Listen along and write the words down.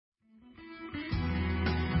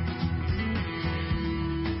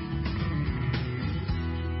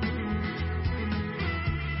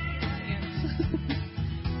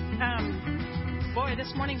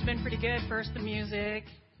This morning's been pretty good. First, the music.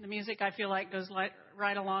 The music, I feel like, goes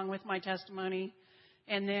right along with my testimony.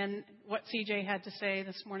 And then what CJ had to say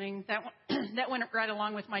this morning, that went right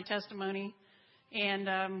along with my testimony. And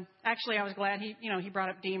actually, I was glad he brought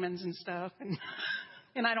up demons and stuff.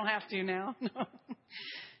 And I don't have to now.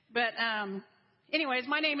 But anyways,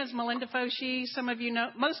 my name is Melinda Foshee.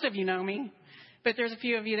 Most of you know me. But there's a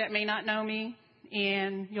few of you that may not know me.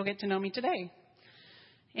 And you'll get to know me today.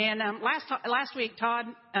 And last week, Todd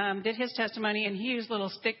did his testimony, and he used little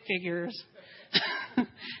stick figures.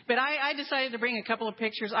 But I decided to bring a couple of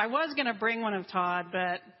pictures. I was going to bring one of Todd,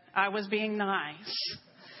 but I was being nice.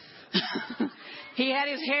 He had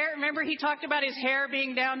his hair. Remember, he talked about his hair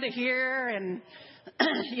being down to here. And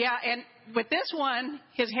yeah, and with this one,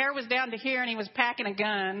 his hair was down to here, and he was packing a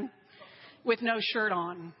gun with no shirt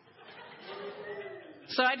on.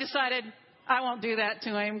 So I decided I won't do that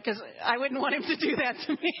to him because I wouldn't want him to do that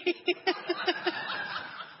to me.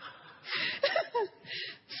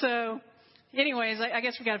 So, anyways, I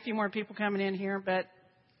guess we got a few more people coming in here, but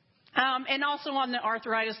and also on the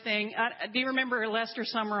arthritis thing, do you remember Lester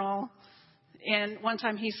Summerall? And one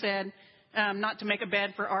time he said not to make a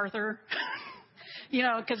bed for Arthur.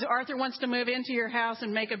 Because Arthur wants to move into your house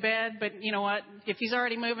and make a bed, but you know what? If he's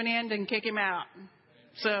already moving in, then kick him out.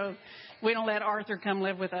 So we don't let Arthur come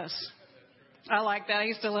live with us. I like that. I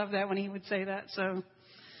used to love that when he would say that. So,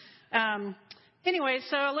 anyway,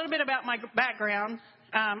 so a little bit about my background.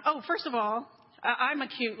 First of all, I'm a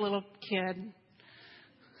cute little kid.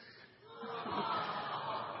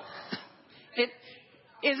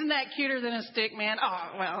 Isn't that cuter than a stick man?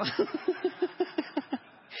 Oh, well.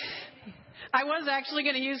 I was actually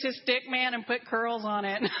going to use his stick man and put curls on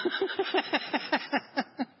it.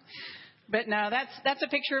 But no, that's a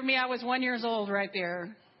picture of me. I was 1 year old right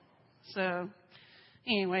there. So,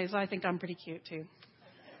 anyways, I think I'm pretty cute, too.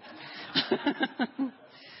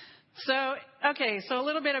 So a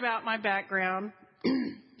little bit about my background.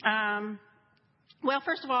 Well,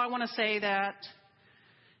 first of all, I want to say that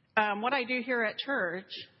what I do here at church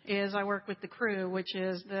is I work with the crew, which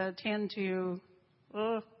is the 10 to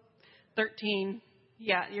 13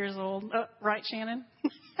 years old. Oh, right, Shannon?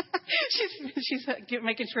 She's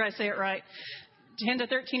making sure I say it right. 10 to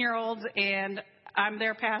 13-year-olds, and I'm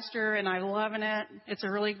their pastor, and I'm loving it. It's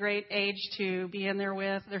a really great age to be in there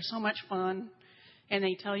with. They're so much fun, and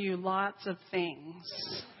they tell you lots of things.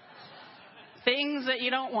 Things that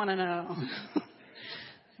you don't want to know.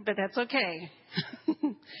 But that's okay.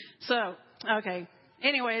 Okay.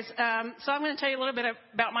 Anyways, so I'm going to tell you a little bit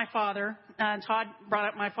about my father. Todd brought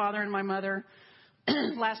up my father and my mother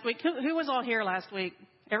last week. Who was all here last week?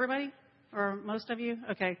 Everybody? Or most of you?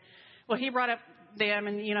 Okay. Well, he brought up them,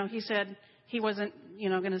 and, he said he wasn't,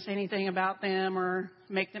 going to say anything about them or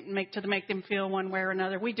make them feel one way or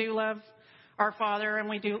another. We do love our father,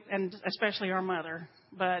 and especially our mother.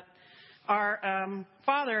 But our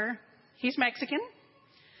father, he's Mexican,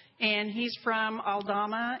 and he's from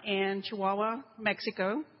Aldama and Chihuahua,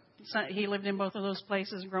 Mexico. So he lived in both of those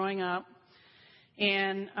places growing up,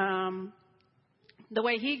 and the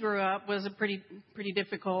way he grew up was a pretty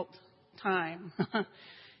difficult time.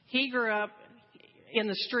 He grew up in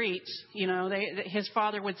the streets. His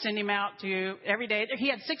father would send him out to every day. He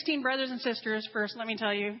had 16 brothers and sisters. First, let me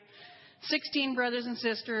tell you, 16 brothers and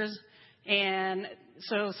sisters. And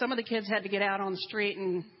so some of the kids had to get out on the street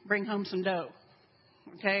and bring home some dough.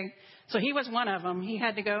 Okay. So he was one of them. He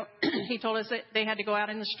had to go, he told us that they had to go out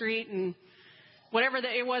in the street, and whatever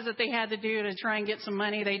it was that they had to do to try and get some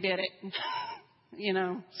money, they did it.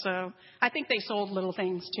 So I think they sold little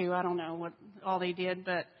things too. I don't know what all they did,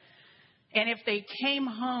 and if they came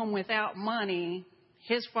home without money,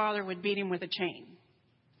 his father would beat him with a chain.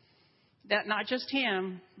 That not just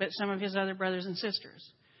him, but some of his other brothers and sisters.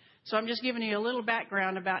 So I'm just giving you a little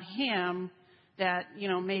background about him that,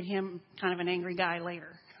 made him kind of an angry guy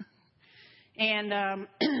later. And,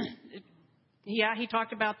 he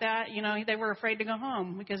talked about that. They were afraid to go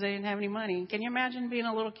home because they didn't have any money. Can you imagine being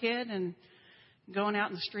a little kid and going out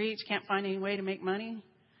in the streets, can't find any way to make money,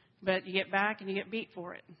 but you get back and you get beat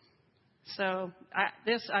for it? So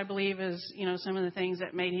I believe, is, some of the things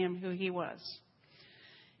that made him who he was.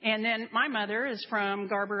 And then my mother is from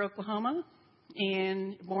Garber, Oklahoma,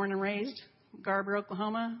 and born and raised Garber,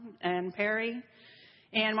 Oklahoma, and Perry.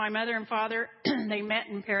 And my mother and father, they met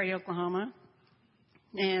in Perry, Oklahoma,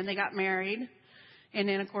 and they got married. And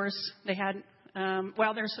then, of course, they had,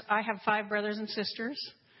 I have 5 brothers and sisters.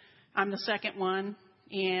 I'm the second one,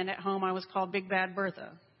 and at home I was called Big Bad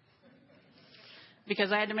Bertha,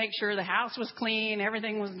 because I had to make sure the house was clean,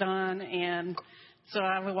 everything was done, and so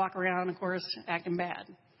I would walk around, of course, acting bad.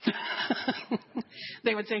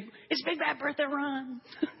 They would say, "It's Big Bad Bertha, run."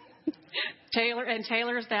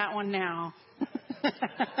 Taylor's that one now.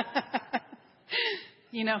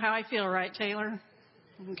 You know how I feel, right, Taylor?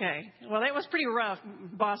 Okay. Well, it was pretty rough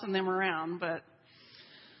bossing them around, but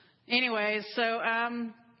anyways, so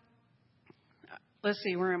let's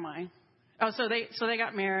see, where am I? Oh, so they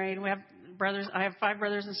got married. We have brothers. I have 5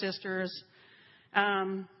 brothers and sisters.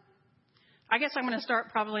 I guess I'm going to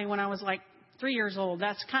start probably when I was like 3 years old.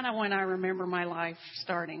 That's kind of when I remember my life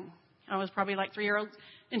starting. I was probably like 3 years old.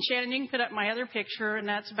 And Shannon, you can put up my other picture, and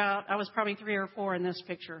that's about, I was probably 3 or 4 in this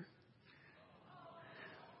picture.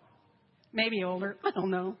 Maybe older. I don't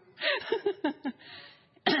know.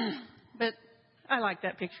 But I like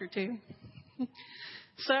that picture too.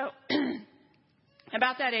 So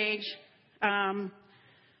about that age,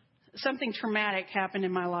 something traumatic happened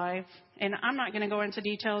in my life. And I'm not going to go into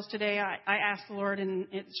details today. I asked the Lord, and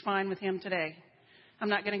it's fine with him today. I'm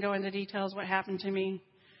not going to go into details what happened to me.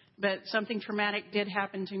 But something traumatic did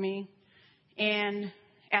happen to me. And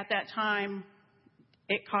at that time,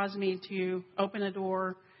 it caused me to open a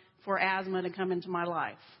door for asthma to come into my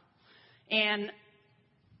life. And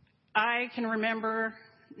I can remember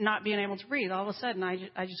not being able to breathe. All of a sudden, I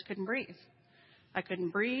just couldn't breathe. I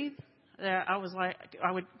couldn't breathe. I was like,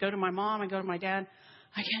 I would go to my mom and go to my dad.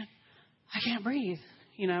 I can't breathe.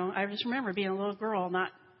 You know, I just remember being a little girl, not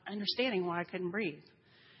understanding why I couldn't breathe.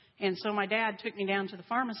 And so my dad took me down to the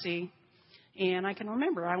pharmacy, and I can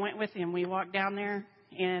remember I went with him. We walked down there,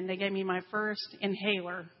 and they gave me my first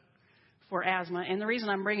inhaler for asthma. And the reason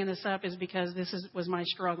I'm bringing this up is because this was my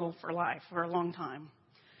struggle for life for a long time.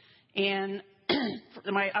 And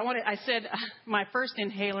I said my first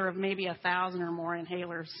inhaler of maybe 1,000 or more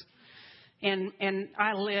inhalers. And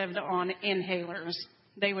I lived on inhalers.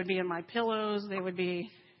 They would be in my pillows. They would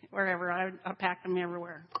be wherever. I packed them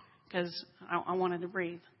everywhere because I wanted to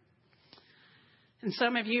breathe. And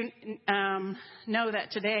some of you know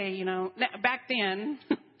that today, you know, back then,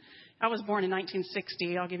 I was born in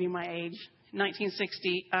 1960. I'll give you my age.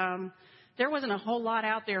 1960. There wasn't a whole lot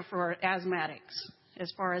out there for asthmatics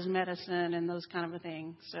as far as medicine and those kind of a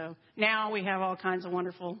thing. So now we have all kinds of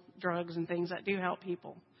wonderful drugs and things that do help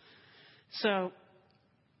people. So,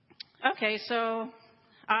 okay, so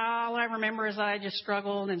all I remember is I just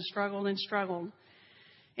struggled and struggled and struggled.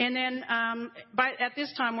 And then at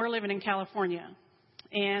this time, we're living in California.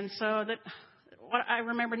 And so what I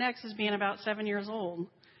remember next is being about 7 years old.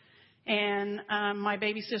 And my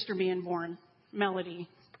baby sister being born, Melody,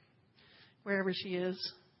 wherever she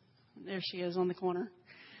is. There she is on the corner.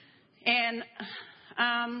 And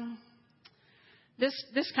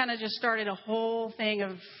this kind of just started a whole thing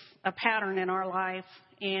of a pattern in our life.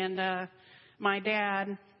 And my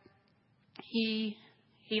dad, he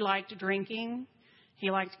liked drinking,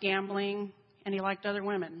 he liked gambling, and he liked other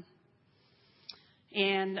women.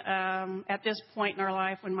 And at this point in our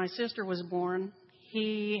life, when my sister was born,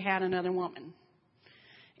 he had another woman.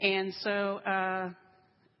 And so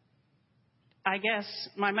I guess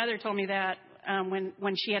my mother told me that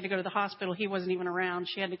when she had to go to the hospital, he wasn't even around.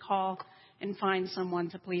 She had to call and find someone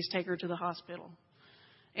to please take her to the hospital.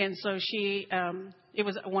 And so it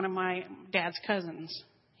was one of my dad's cousins.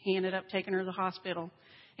 He ended up taking her to the hospital.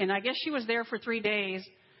 And I guess she was there for 3 days.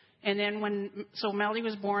 And then so Melody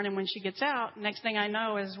was born, and when she gets out, next thing I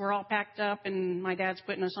know is we're all packed up, and my dad's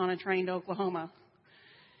putting us on a train to Oklahoma.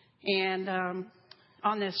 And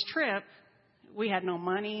on this trip, we had no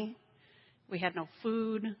money, we had no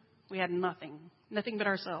food, we had nothing but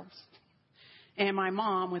ourselves. And my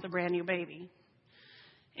mom with a brand new baby.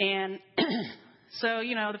 And so,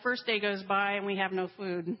 you know, the first day goes by, and we have no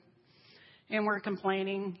food. And we're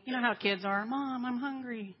complaining. You know how kids are. Mom, I'm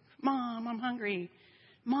hungry. Mom, I'm hungry.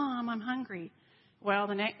 Mom, I'm hungry. Well,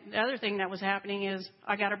 the other thing that was happening is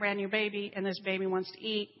I got a brand new baby, and this baby wants to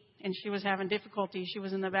eat, and she was having difficulty. She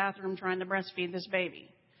was in the bathroom trying to breastfeed this baby.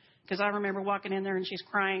 Because I remember walking in there, and she's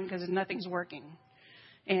crying because nothing's working.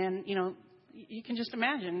 And, you know, you can just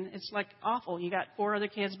imagine. It's like awful. You got 4 other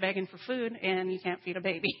kids begging for food, and you can't feed a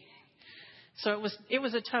baby. So it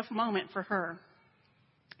was a tough moment for her.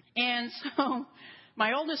 And so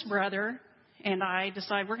my oldest brother and I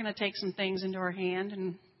decide we're going to take some things into our hand,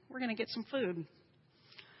 and we're going to get some food.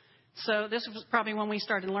 So this was probably when we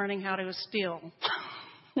started learning how to steal.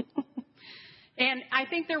 And I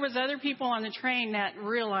think there was other people on the train that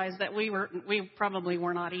realized that we probably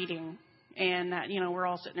were not eating, and that, you know, we're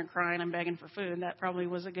all sitting there crying and begging for food. That probably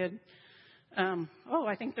was a good,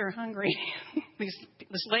 I think they're hungry.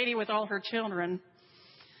 This lady with all her children.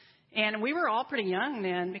 And we were all pretty young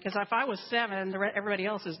then, because if I was 7, everybody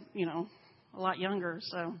else is, you know, a lot younger.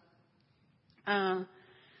 So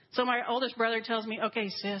So my oldest brother tells me, okay,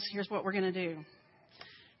 sis, here's what we're going to do.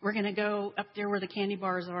 We're going to go up there where the candy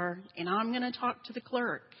bars are, and I'm going to talk to the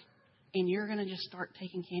clerk, and you're going to just start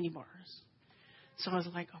taking candy bars. So I was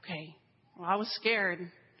like, okay. Well, I was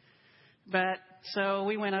scared. But so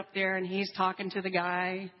we went up there, and he's talking to the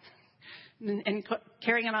guy and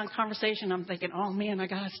carrying on conversation. I'm thinking, oh, man, I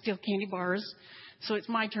got to steal candy bars. So it's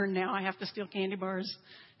my turn now. I have to steal candy bars.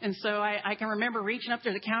 And so I can remember reaching up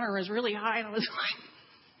there. The counter was really high, and I was like,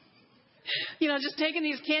 just taking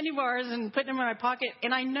these candy bars and putting them in my pocket.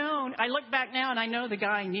 And I look back now and I know the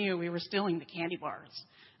guy knew we were stealing the candy bars.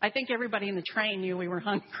 I think everybody in the train knew we were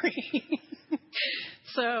hungry.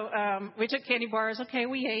 So we took candy bars. Okay,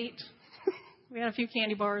 we ate. We had a few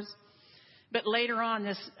candy bars. But later on,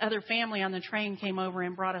 this other family on the train came over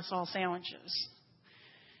and brought us all sandwiches.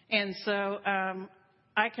 And so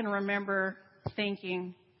I can remember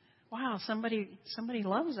thinking, wow, somebody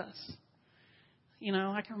loves us.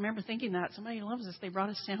 I can remember thinking that. Somebody loves us. They brought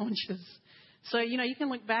us sandwiches. So, you can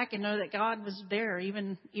look back and know that God was there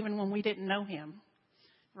even when we didn't know him,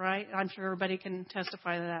 right? I'm sure everybody can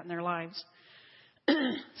testify to that in their lives.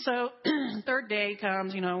 So third day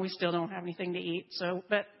comes, we still don't have anything to eat.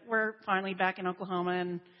 But we're finally back in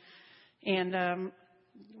Oklahoma, and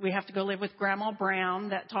we have to go live with Grandma Brown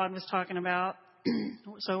that Todd was talking about.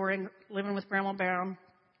 So we're living with Grandma Brown.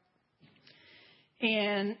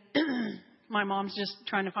 And my mom's just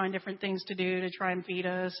trying to find different things to do to try and feed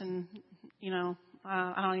us. And,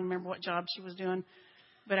 I don't even remember what job she was doing.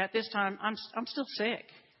 But at this time, I'm still sick.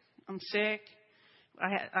 I'm sick.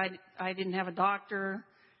 I didn't have a doctor.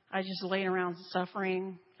 I just laid around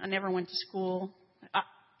suffering. I never went to school.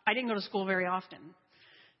 I didn't go to school very often.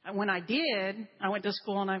 When I did, I went to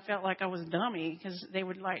school and I felt like I was a dummy because they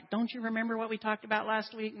would like, don't you remember what we talked about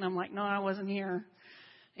last week? And I'm like, no, I wasn't here.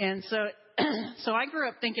 And so I grew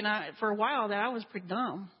up thinking for a while that I was pretty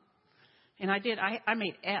dumb. And I did. I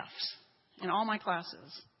made F's in all my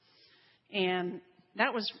classes. And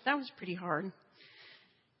that was pretty hard.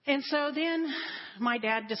 And so then my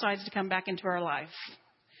dad decides to come back into our life.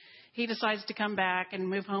 He decides to come back and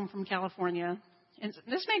move home from California. And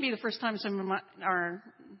this may be the first time some of our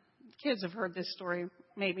kids have heard this story,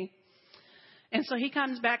 maybe. And so he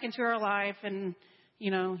comes back into our life, and,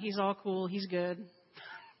 he's all cool. He's good.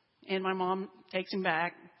 And my mom takes him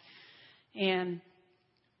back. And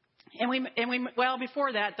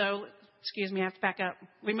before that, though, excuse me, I have to back up.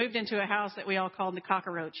 We moved into a house that we all called the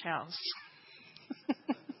cockroach house.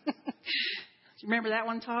 Do you remember that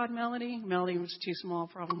one, Todd, Melody? Melody was too small,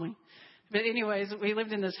 probably. But anyways, we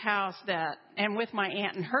lived in this house and with my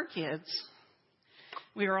aunt and her kids,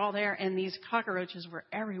 we were all there, and these cockroaches were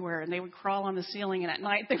everywhere, and they would crawl on the ceiling, and at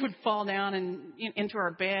night they would fall down into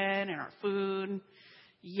our bed and our food.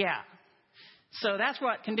 Yeah. So that's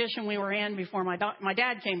what condition we were in before my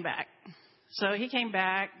dad came back. So he came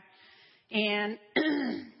back, and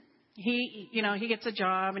he gets a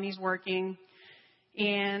job, and he's working,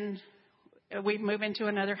 and we move into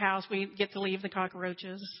another house. We get to leave the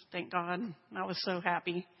cockroaches. Thank God. I was so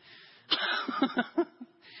happy.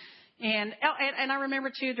 And I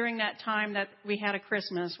remember, too, during that time that we had a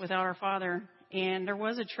Christmas without our father. And there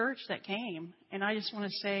was a church that came. And I just want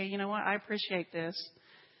to say, you know what? I appreciate this.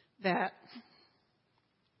 That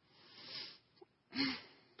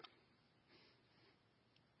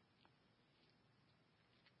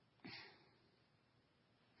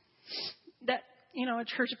a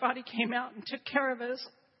church body came out and took care of us.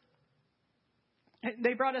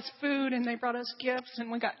 They brought us food, and they brought us gifts,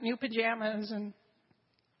 and we got new pajamas and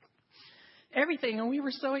everything. And we were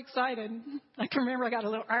so excited. I can remember I got a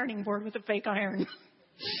little ironing board with a fake iron.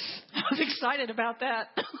 I was excited about that.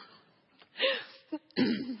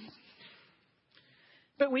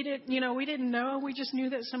 But we didn't know. We just knew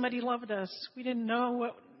that somebody loved us. We didn't know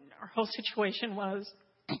what our whole situation was.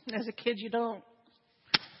 As a kid, you don't.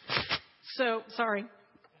 So, sorry.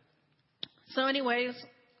 So anyways,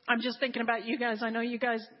 I'm just thinking about you guys. I know you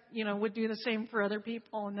guys, would do the same for other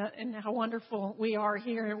people, and how wonderful we are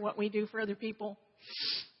here and what we do for other people.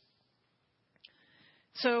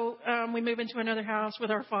 So we move into another house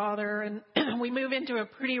with our father, and we move into a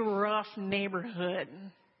pretty rough neighborhood.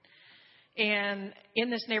 And in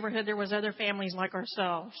this neighborhood, there was other families like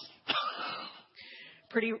ourselves.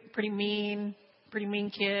 Pretty mean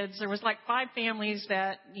kids. There was like 5 families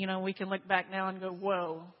that, we can look back now and go,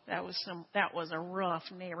 whoa, that was a rough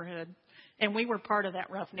neighborhood. And we were part of that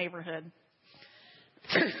rough neighborhood.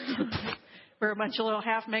 We're a bunch of little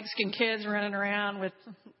half Mexican kids running around with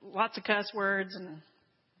lots of cuss words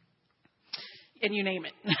and you name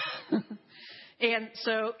it. And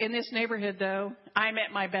so in this neighborhood, though, I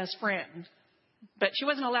met my best friend. But she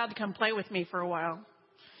wasn't allowed to come play with me for a while.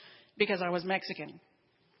 because I was Mexican.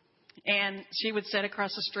 And she would sit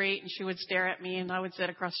across the street and she would stare at me, and I would sit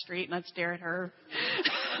across the street and I'd stare at her.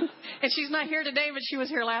 And she's not here today, but she was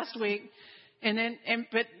here last week. But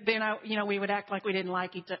then we would act like we didn't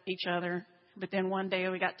like each other. But then one day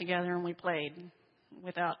we got together and we played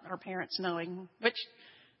without our parents knowing, which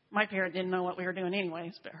my parent didn't know what we were doing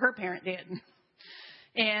anyways, but her parent did.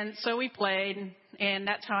 And so we played, and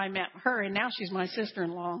that's how I met her, and now she's my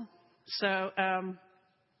sister-in-law. So,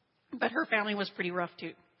 but her family was pretty rough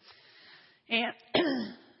too. And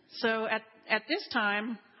so at this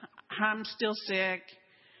time, I'm still sick.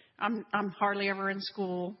 I'm hardly ever in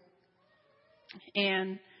school,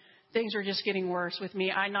 and things are just getting worse with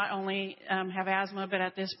me. I not only have asthma, but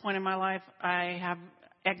at this point in my life, I have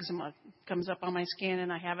eczema. It comes up on my skin,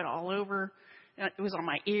 and I have it all over. It was on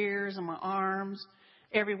my ears, on my arms,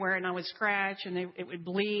 everywhere, and I would scratch, and it would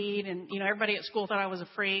bleed. And, everybody at school thought I was a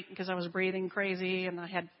freak because I was breathing crazy, and I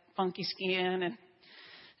had funky skin.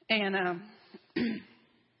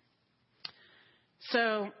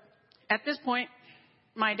 So at this point,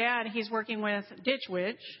 my dad, he's working with Ditch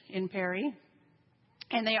Witch in Perry,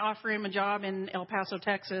 and they offer him a job in El Paso,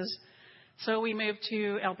 Texas. So we moved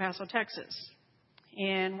to El Paso, Texas,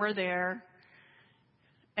 and we're there.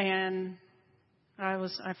 And I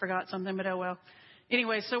forgot something, but oh well.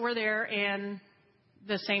 Anyway, so we're there, and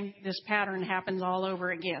this pattern happens all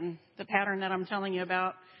over again. The pattern that I'm telling you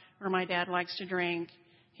about, where my dad likes to drink,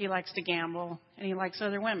 he likes to gamble, and he likes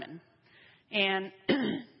other women. And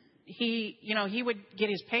he would get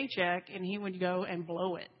his paycheck, and he would go and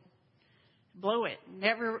blow it.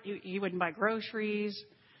 Never, he wouldn't buy groceries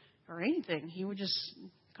or anything. He would just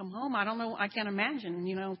come home. I don't know. I can't imagine,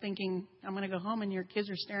 thinking I'm going to go home and your kids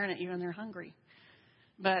are staring at you and they're hungry.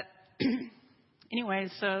 But anyway,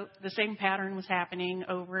 so the same pattern was happening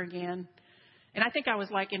over again. And I think I was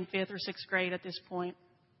like in 5th or 6th grade at this point.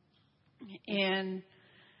 And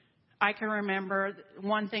I can remember,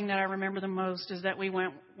 one thing that I remember the most is that we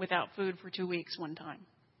went without food for 2 weeks one time.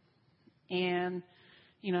 And,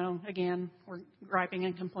 again, we're griping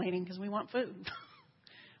and complaining because we want food.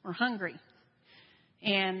 We're hungry.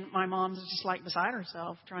 And my mom's just like beside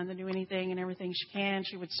herself, trying to do anything and everything she can.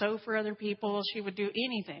 She would sew for other people. She would do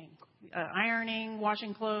anything. Ironing,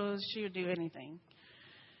 washing clothes. She would do anything.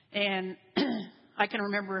 And I can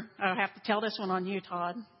remember, I'll have to tell this one on you,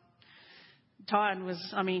 Todd. Todd was,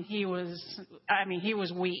 he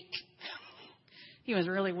was weak. He was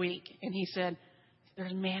really weak. And he said,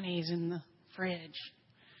 "There's mayonnaise in the fridge.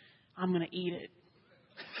 I'm going to eat it."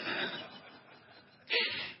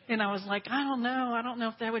 And I was like, I don't know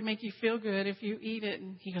if that would make you feel good if you eat it.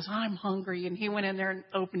 And he goes, "I'm hungry." And he went in there and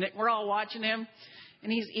opened it. We're all watching him,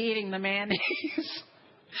 and he's eating the mayonnaise.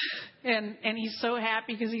 and he's so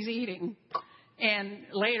happy because he's eating. And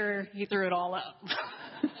later, he threw it all up.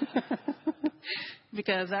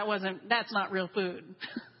 Because that's not real food.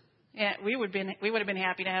 Yeah, we would have been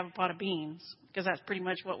happy to have a pot of beans, because that's pretty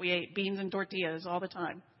much what we ate, beans and tortillas all the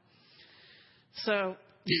time. So,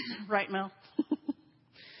 right, Mel?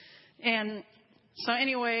 And so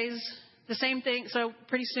anyways, the same thing. So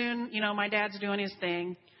pretty soon, my dad's doing his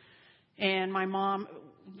thing, and my mom,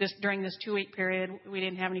 during this 2-week period, we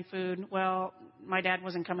didn't have any food. Well, my dad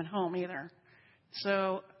wasn't coming home either.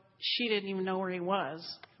 So she didn't even know where he was,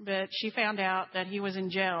 but she found out that he was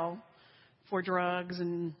in jail for drugs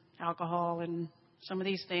and alcohol and some of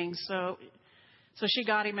these things. So she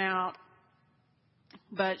got him out,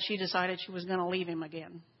 but she decided she was going to leave him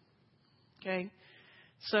again. Okay.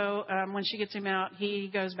 So when she gets him out, he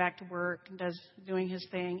goes back to work and doing his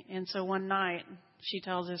thing. And so one night she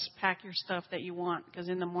tells us, "Pack your stuff that you want, because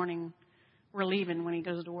in the morning we're leaving when he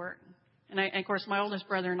goes to work." And of course, my oldest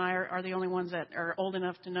brother and I are the only ones that are old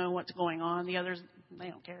enough to know what's going on. The others, they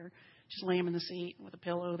don't care. Just lay him in the seat with a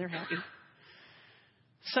pillow. They're happy.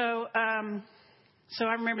 So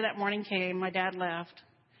I remember that morning came. My dad left.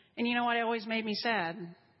 And you know what? It always made me sad.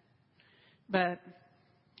 But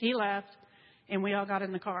he left, and we all got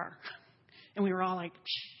in the car. And we were all like,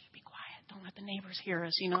 "Shh, be quiet. Don't let the neighbors hear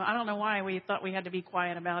us." I don't know why we thought we had to be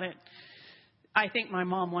quiet about it. I think my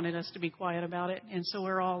mom wanted us to be quiet about it. And so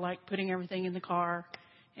we're all like putting everything in the car,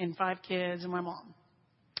 and 5 kids and my mom.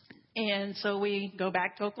 And so we go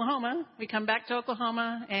back to Oklahoma. We come back to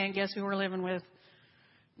Oklahoma, and guess who we're living with?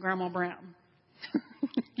 Grandma Brown.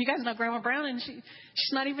 You guys know Grandma Brown, and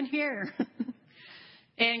she's not even here.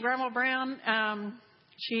 And Grandma Brown,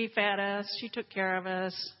 she fed us. She took care of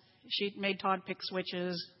us. She made Todd pick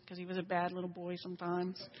switches because he was a bad little boy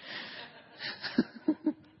sometimes.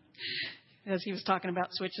 As he was talking about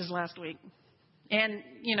switches last week. And,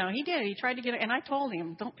 he did. He tried to get it. And I told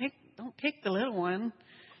him, don't pick the little one,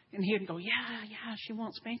 And he would go, yeah, she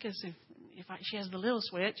won't spank us if she has the little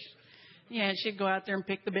switch. Yeah, and she'd go out there and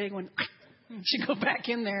pick the big one. She'd go back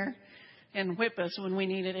in there and whip us when we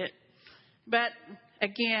needed it. But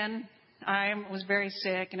again, I was very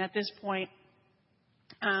sick, and at this point,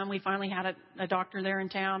 we finally had a doctor there in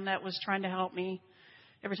town that was trying to help me.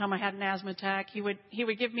 Every time I had an asthma attack, he would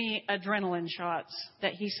give me adrenaline shots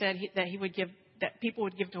that he said that people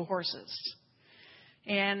would give to horses.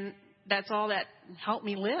 And that's all that helped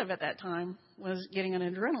me live at that time, was getting an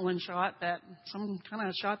adrenaline shot, that some kind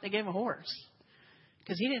of shot they gave a horse,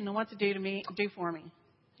 because he didn't know what to do for me.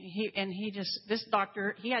 This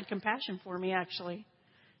doctor, he had compassion for me, actually.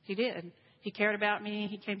 He did. He cared about me.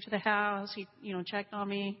 He came to the house. He, checked on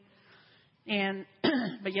me.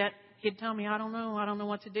 But yet he'd tell me, I don't know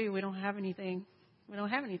what to do. We don't have anything.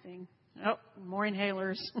 Oh, more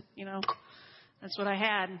inhalers. That's what I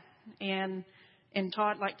had. And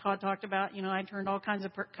Todd talked about, I turned all kinds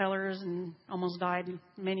of colors and almost died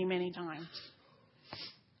many, many times.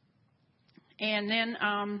 And then,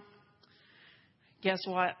 guess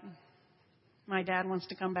what? My dad wants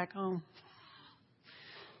to come back home.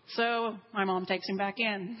 So my mom takes him back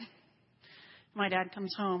in. My dad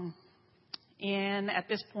comes home. And at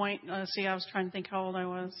this point, I was trying to think how old I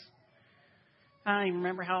was. I don't even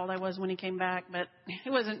remember how old I was when he came back, but it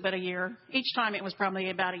wasn't but a year. Each time it was probably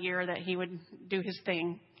about a year that he would do his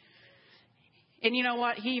thing. And you know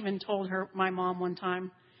what? He even told my mom one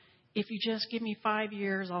time, if you just give me 5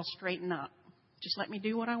 years, I'll straighten up. Just let me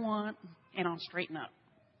do what I want, and I'll straighten up.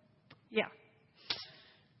 Yeah.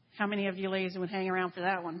 How many of you ladies would hang around for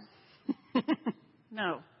that one?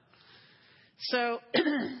 No. So,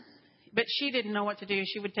 but she didn't know what to do.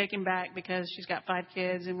 She would take him back because she's got 5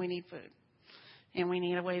 kids and we need food and we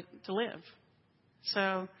need a way to live.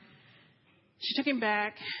 So she took him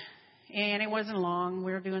back, and it wasn't long.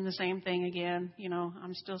 We were doing the same thing again.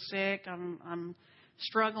 I'm still sick. I'm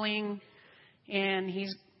struggling, and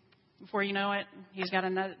before you know it, he's got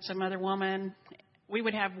some other woman. We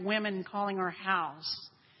would have women calling our house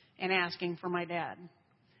and asking for my dad.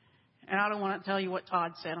 And I don't want to tell you what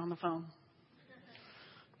Todd said on the phone.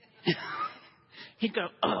 He'd go,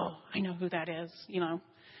 oh, I know who that is,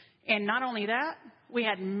 And not only that, we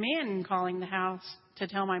had men calling the house to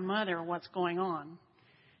tell my mother what's going on.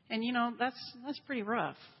 And, that's pretty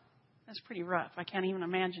rough. That's pretty rough. I can't even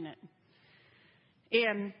imagine it.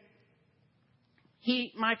 And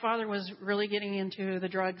my father was really getting into the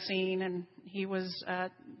drug scene, and he was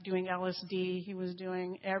doing LSD.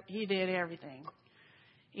 He did everything.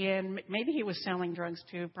 And maybe he was selling drugs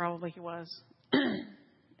too. Probably he was.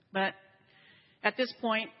 But at this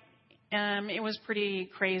point, it was pretty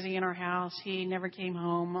crazy in our house. He never came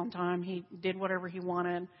home on time. He did whatever he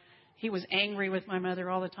wanted. He was angry with my mother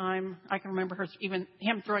all the time. I can remember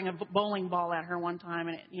him throwing a bowling ball at her one time,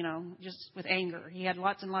 and just with anger. He had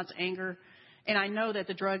lots and lots of anger. And I know that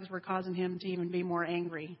the drugs were causing him to even be more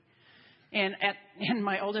angry. And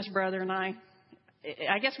my oldest brother and I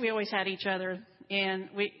guess we always had each other. And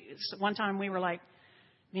one time we were like,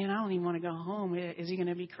 man, I don't even want to go home. Is he going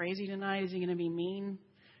to be crazy tonight? Is he going to be mean?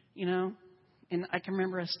 And I can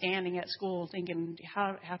remember us standing at school thinking,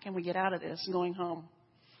 how can we get out of this and going home?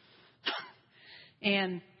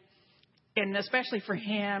 and especially for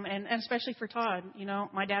him and especially for Todd,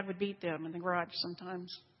 my dad would beat them in the garage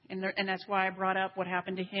sometimes. And that's why I brought up what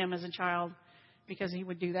happened to him as a child, because he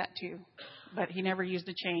would do that too. But he never used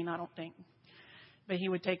a chain, I don't think. But he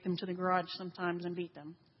would take them to the garage sometimes and beat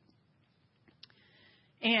them.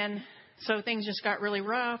 And so things just got really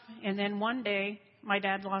rough. And then one day, my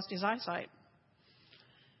dad lost his eyesight.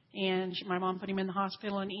 And my mom put him in the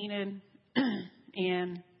hospital in Enid.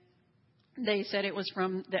 And they said it was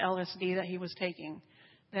from the LSD that he was taking,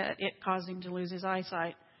 that it caused him to lose his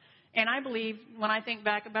eyesight. And I believe, when I think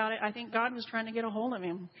back about it, I think God was trying to get a hold of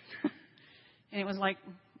him. And it was like,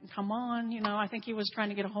 come on, I think he was trying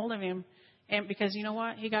to get a hold of him. And because you know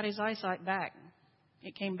what? He got his eyesight back.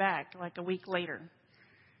 It came back like a week later.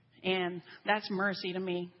 And that's mercy to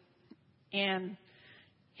me. And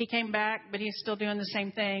he came back, but he's still doing the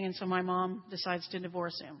same thing. And so my mom decides to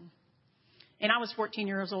divorce him. And I was 14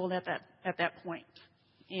 years old at that point.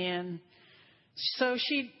 And so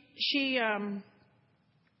she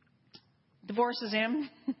divorces him.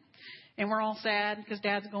 And we're all sad because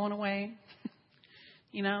Dad's going away.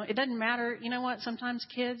 It doesn't matter. You know what? Sometimes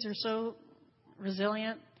kids are so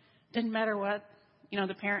resilient. Doesn't matter what,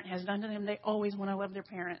 the parent has done to them. They always want to love their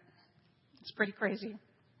parent. It's pretty crazy.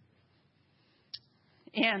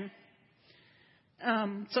 And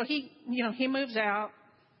so he moves out,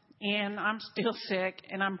 and I'm still sick,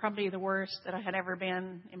 and I'm probably the worst that I had ever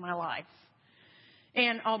been in my life.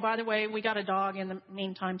 And, oh, by the way, we got a dog in the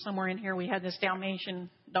meantime. Somewhere in here we had this Dalmatian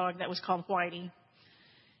dog that was called Whitey.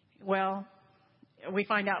 Well, we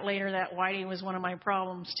find out later that Whitey was one of my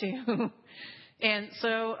problems, too. And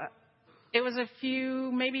so it was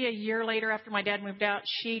maybe a year later after my dad moved out,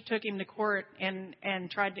 she took him to court and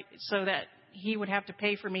tried to, so that he would have to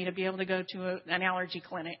pay for me to be able to go to an allergy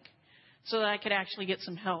clinic so that I could actually get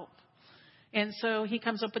some help. And so he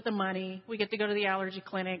comes up with the money. We get to go to the allergy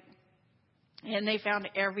clinic. And they found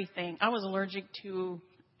everything. I was allergic to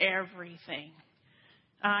everything.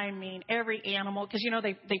 I mean, every animal. Because,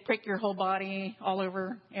 they prick your whole body all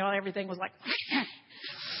over. Everything was like...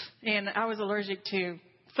 And I was allergic to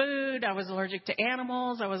food. I was allergic to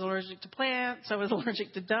animals. I was allergic to plants. I was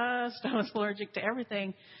allergic to dust. I was allergic to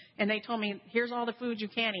everything. And they told me, here's all the foods you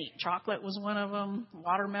can't eat. Chocolate was one of them.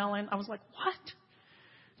 Watermelon. I was like,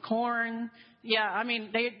 what? Corn. Yeah, I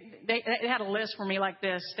mean, they had a list for me like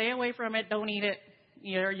this. Stay away from it. Don't eat it.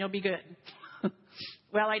 You'll be good.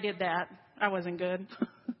 Well, I did that. I wasn't good.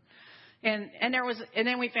 and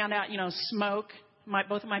then we found out, smoke.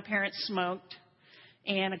 Both of my parents smoked.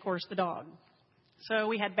 And, of course, the dog. So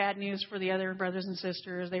we had bad news for the other brothers and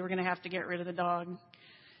sisters. They were going to have to get rid of the dog.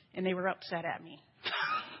 And they were upset at me.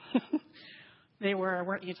 They were,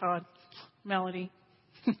 weren't you, Todd? Melody?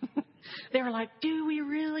 They were like, do we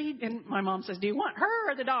really? And my mom says, do you want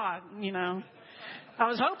her or the dog? I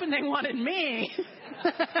was hoping they wanted me.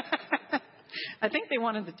 I think they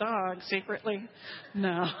wanted the dog secretly.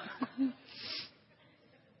 No.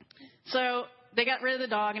 So they got rid of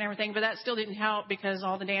the dog and everything, but that still didn't help because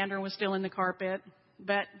all the dander was still in the carpet.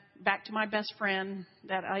 But back to my best friend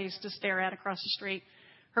that I used to stare at across the street.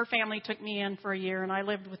 Her family took me in for a year, and I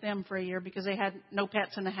lived with them for a year because they had no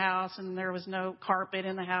pets in the house and there was no carpet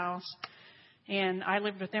in the house. And I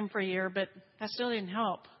lived with them for a year, but that still didn't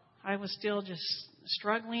help. I was still just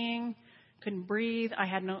struggling, couldn't breathe.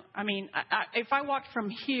 If I walked from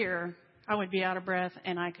here, I would be out of breath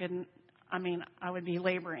and I would be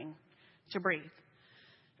laboring to breathe.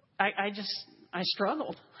 I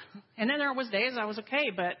struggled. And then there was days I was okay,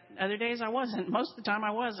 but other days I wasn't. Most of the time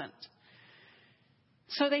I wasn't.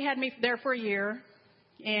 So they had me there for a year.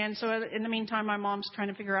 And so in the meantime, my mom's trying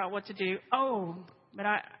to figure out what to do. Oh, but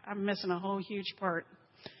I'm missing a whole huge part.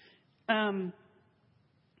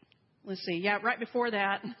 Let's see. Yeah, right before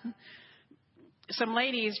that, some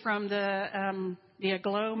ladies from the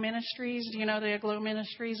Aglow Ministries. Do you know the Aglow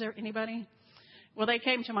Ministries? Or anybody? Well, they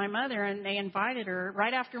came to my mother and they invited her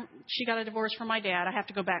right after she got a divorce from my dad. I have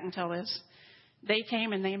to go back and tell this. They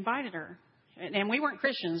came and they invited her. And we weren't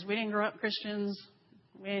Christians. We didn't grow up Christians.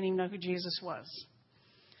 We didn't even know who Jesus was.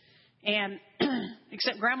 And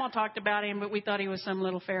except Grandma talked about him, but we thought he was some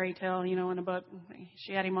little fairy tale, in a book.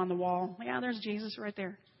 She had him on the wall. Yeah, there's Jesus right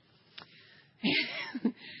there.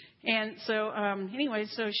 And so, anyway,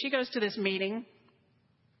 so she goes to this meeting.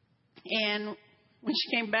 And when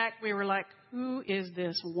she came back, we were like, who is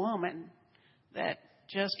this woman that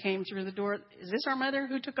just came through the door? Is this our mother?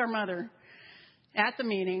 Who took our mother? At the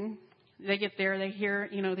meeting, they get there, they hear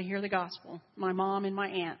the gospel. My mom and my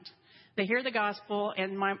aunt. They hear the gospel,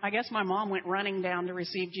 and I guess my mom went running down to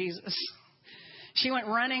receive Jesus. She went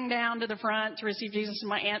running down to the front to receive Jesus, and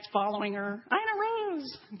my aunt's following her. Ina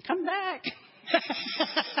Rose, come back.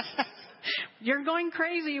 You're going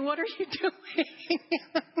crazy. What are you doing?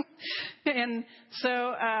 And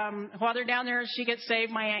so while they're down there, she gets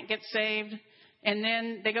saved. My aunt gets saved. And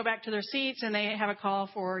then they go back to their seats, and they have a call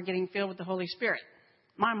for getting filled with the Holy Spirit.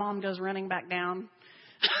 My mom goes running back down.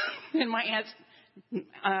 And my aunt's,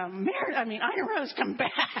 Ina Rose, come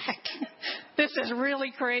back. This is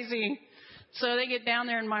really crazy. So they get down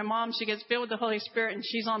there, and my mom, she gets filled with the Holy Spirit, and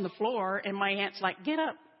she's on the floor. And my aunt's like, get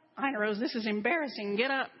up, Ina Rose, this is embarrassing.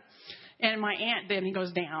 Get up. And my aunt then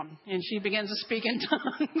goes down, and she begins to speak in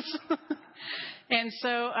tongues. And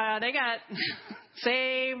so they got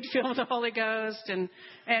saved, filled with the Holy Ghost.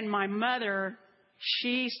 And my mother,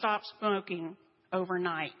 she stopped smoking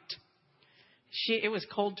overnight. It was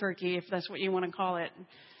cold turkey, if that's what you want to call it.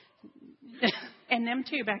 And them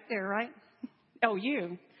too back there, right? Oh,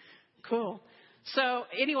 you. Cool. So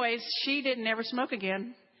anyways, she didn't ever smoke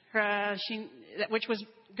again, which was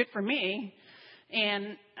good for me.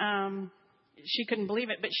 And she couldn't believe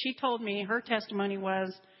it. But she told me her testimony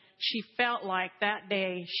was she felt like that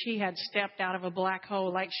day she had stepped out of a black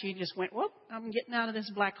hole, like she just went, whoop, I'm getting out of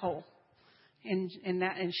this black hole. And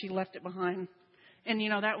she left it behind. And,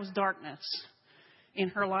 that was darkness in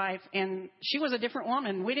her life. And she was a different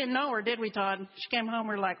woman. We didn't know her, did we, Todd? She came home,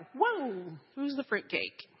 we're like, whoa, who's the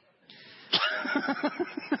fruitcake?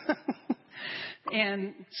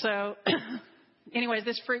 And so... Anyways,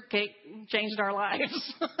 this fruitcake changed our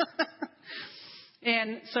lives.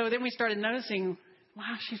 And so then we started noticing,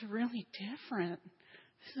 wow, she's really different.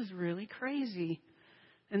 This is really crazy.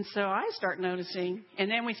 And so I start noticing, and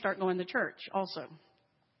then we start going to church also.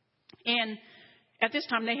 And at this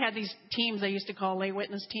time, they had these teams they used to call lay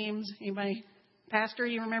witness teams. Anybody? Pastor,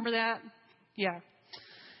 you remember that? Yeah.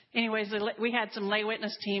 Anyways, we had some lay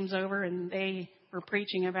witness teams over, and they were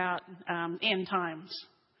preaching about end times.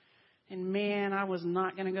 And, man, I was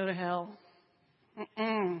not going to go to hell.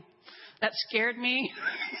 That scared me.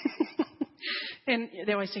 And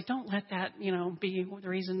they always say, don't let that, be the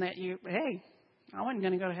reason that hey, I wasn't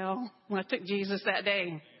going to go to hell when I took Jesus that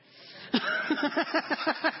day.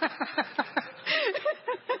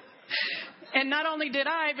 And not only did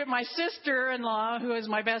I, but my sister-in-law, who is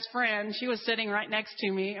my best friend, she was sitting right next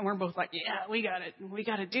to me, and we're both like, yeah, we got it. We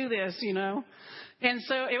got to do this, And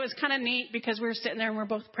so it was kind of neat because we were sitting there and we're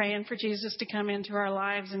both praying for Jesus to come into our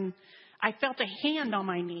lives, and I felt a hand on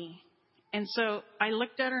my knee. And so I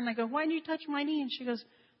looked at her and I go, why did you touch my knee? And she goes,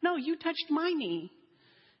 no, you touched my knee.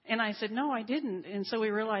 And I said, no, I didn't. And so we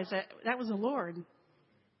realized that was the Lord.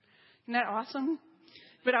 Isn't that awesome?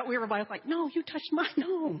 But we were both like, no, you touched mine.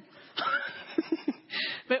 No.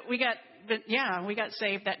 But we got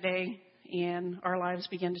saved that day, and our lives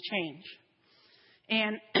began to change.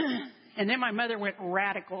 And then my mother went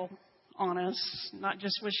radical on us. Not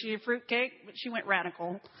just was she a fruitcake, but she went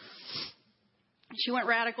radical. She went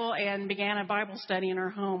radical and began a Bible study in our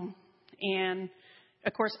home. And,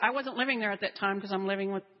 of course, I wasn't living there at that time because I'm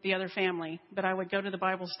living with the other family. But I would go to the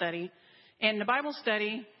Bible study. And the Bible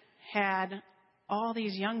study had all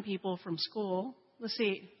these young people from school. Let's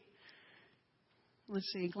see.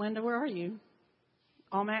 Glenda, where are you?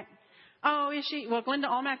 Almac? Oh, is she? Well, Glenda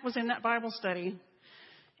Almac was in that Bible study.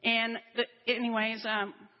 And anyways,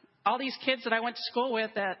 all these kids that I went to school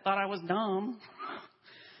with that thought I was dumb,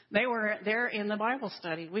 they were there in the Bible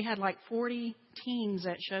study. We had like 40 teens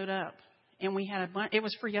that showed up. And we had it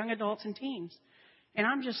was for young adults and teens. And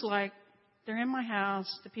I'm just like, they're in my house,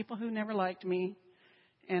 the people who never liked me,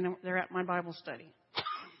 and they're at my Bible study.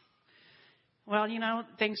 Well,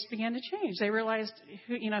 things began to change. They realized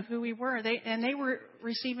who we were. They were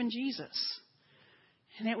receiving Jesus.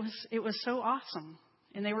 And it was so awesome.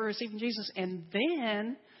 And they were receiving Jesus. And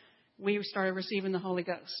then we started receiving the Holy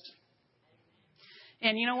Ghost.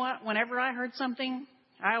 And you know what? Whenever I heard something,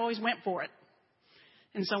 I always went for it.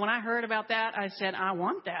 And so when I heard about that, I said, I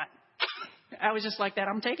want that. I was just like that.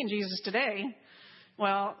 I'm taking Jesus today.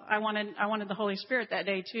 Well, I wanted the Holy Spirit that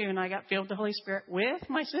day too, and I got filled with the Holy Spirit with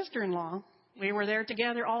my sister-in-law. We were there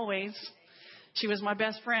together always. She was my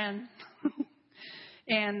best friend.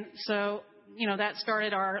 And so, that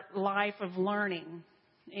started our life of learning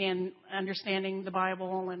and understanding the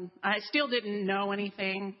Bible. And I still didn't know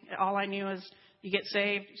anything. All I knew is you get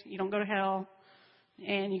saved, you don't go to hell,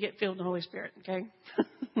 and you get filled with the Holy Spirit, okay?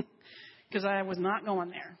 Because I was not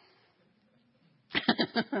going there.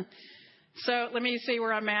 So let me see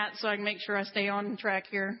where I'm at so I can make sure I stay on track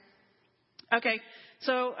here. Okay,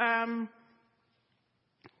 so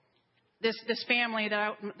this family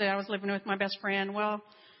that I was living with, my best friend, well,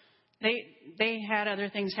 they had other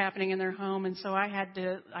things happening in their home, and so I had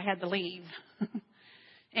to leave.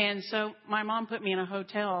 And so my mom put me in a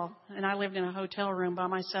hotel, and I lived in a hotel room by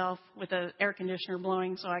myself with the air conditioner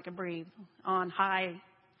blowing so I could breathe on high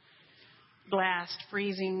blast,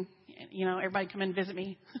 freezing. Everybody come and visit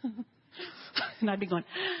me. And I'd be going,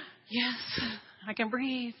 yes, I can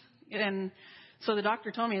breathe. And so the doctor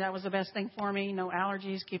told me that was the best thing for me. No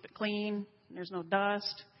allergies, keep it clean. There's no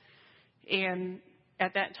dust. And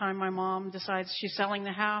at that time, my mom decides she's selling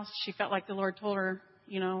the house. She felt like the Lord told her,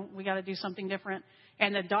 we got to do something different.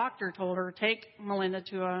 And the doctor told her, take Melinda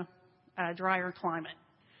to a drier climate.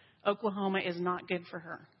 Oklahoma is not good for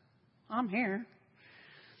her. I'm here.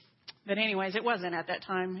 But anyways, it wasn't at that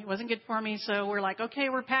time. It wasn't good for me. So we're like, okay,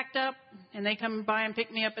 we're packed up. And they come by and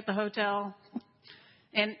pick me up at the hotel.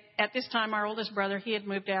 And at this time, our oldest brother, he had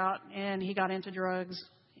moved out and he got into drugs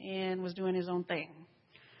and was doing his own thing.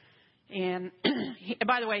 And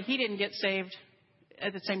by the way, he didn't get saved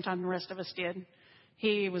at the same time the rest of us did.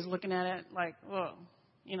 He was looking at it like, whoa,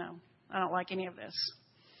 I don't like any of this.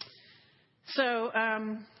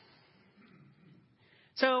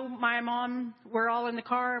 So my mom, we're all in the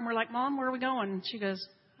car, and we're like, Mom, where are we going? She goes,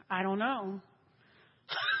 I don't know.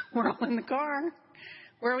 We're all in the car.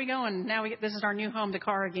 Where are we going? Now this is our new home, the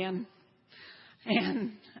car again.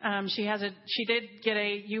 And she did get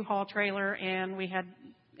a U-Haul trailer, and we had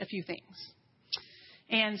a few things.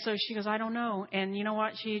 And so she goes, I don't know. And you know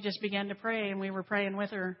what? She just began to pray, and we were praying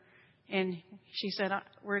with her. And she said,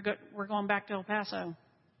 we're going back to El Paso.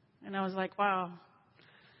 And I was like, wow.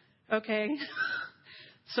 Okay.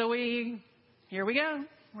 So we here we go.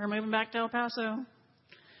 We're moving back to El Paso.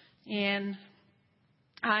 And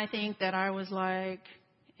I think that I was like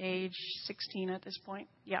age 16 at this point.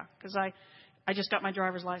 Yeah, because I just got my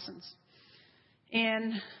driver's license.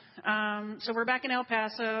 And so we're back in El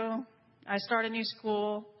Paso. I start a new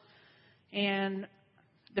school. And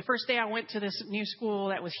the first day I went to this new school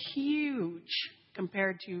that was huge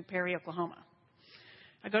compared to Perry, Oklahoma.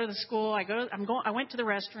 I go to the school. I went to the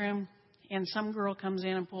restroom, and some girl comes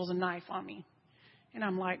in and pulls a knife on me. And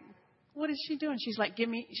I'm like, what is she doing? She's like, give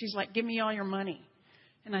me all your money.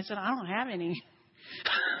 And I said, I don't have any.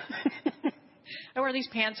 I wear these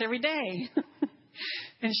pants every day.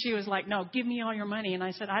 And she was like, no, give me all your money. And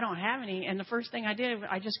I said, I don't have any. And the first thing I did,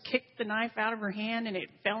 I just kicked the knife out of her hand, and it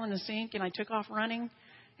fell in the sink, and I took off running,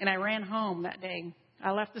 and I ran home that day.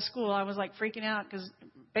 I left the school. I was like freaking out because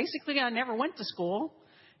basically I never went to school.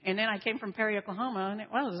 And then I came from Perry, Oklahoma, and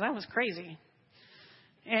that was crazy.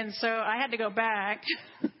 And so I had to go back.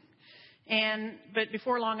 But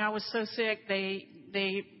before long, I was so sick,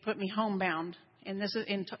 they put me homebound. And this is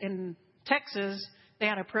in Texas, they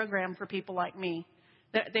had a program for people like me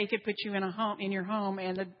that they could put you in your home,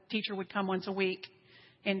 and the teacher would come once a week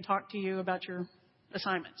and talk to you about your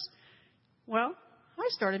assignments. Well, I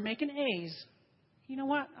started making A's. You know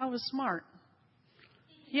what? I was smart.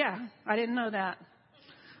 Yeah, I didn't know that.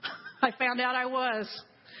 I found out I was.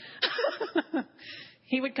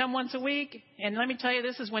 He would come once a week, and let me tell you,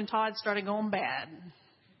 this is when Todd started going bad.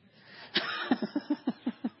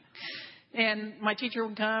 And my teacher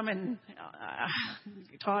would come, and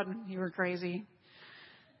Todd, you were crazy.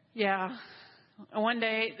 Yeah. One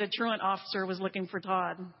day, the truant officer was looking for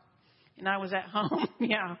Todd, and I was at home.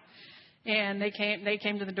 Yeah. And they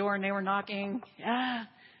came to the door, and they were knocking.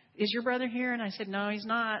 Is your brother here? And I said, no, he's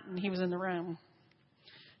not. And he was in the room.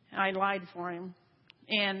 I lied for him.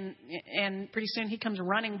 And pretty soon he comes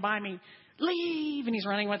running by me, leave, and he's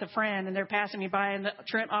running with a friend, and they're passing me by, and the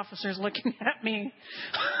truant officer's looking at me.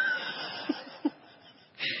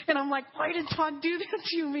 And I'm like, why did Todd do that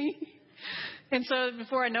to me? And so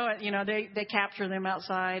before I know it, they capture them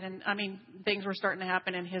outside. And, I mean, things were starting to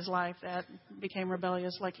happen in his life that became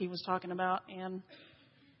rebellious, like he was talking about. And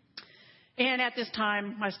at this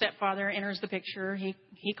time, my stepfather enters the picture.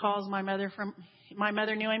 He calls my mother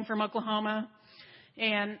knew him from Oklahoma.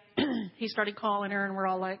 And he started calling her, and we're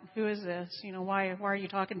all like, who is this? Why are you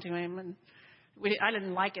talking to him? And I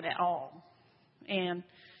didn't like it at all. And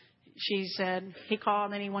she said, he called,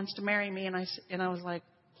 and then he wants to marry me. And I was like,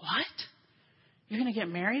 what? You're going to get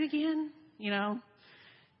married again?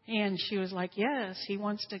 And she was like, yes, he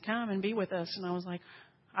wants to come and be with us. And I was like,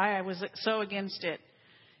 I was so against it.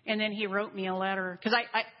 And then he wrote me a letter because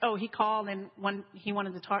he called, and he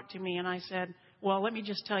wanted to talk to me. And I said, well, let me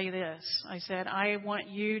just tell you this. I said, I want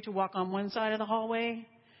you to walk on one side of the hallway,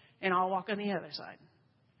 and I'll walk on the other side.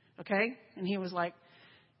 Okay? And he was like,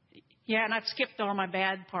 yeah, and I've skipped all my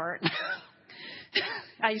bad part.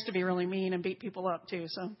 I used to be really mean and beat people up too.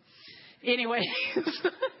 So anyways,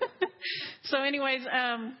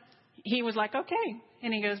 he was like, okay.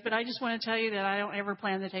 And he goes, but I just want to tell you that I don't ever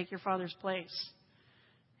plan to take your father's place.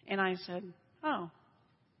 And I said, oh,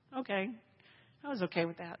 okay. I was okay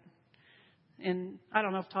with that. And I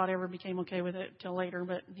don't know if Todd ever became okay with it till later,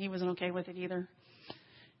 but he wasn't okay with it either.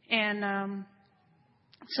 And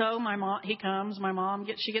so he comes. My mom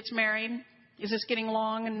she gets married. Is this getting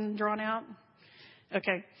long and drawn out?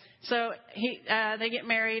 Okay. So they get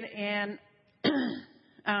married, and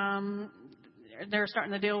they're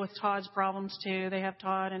starting to deal with Todd's problems too. They have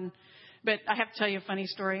Todd, but I have to tell you a funny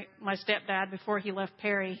story. My stepdad, before he left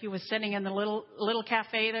Perry, he was sitting in the little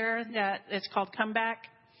cafe there it's called Comeback.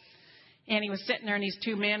 And he was sitting there, and these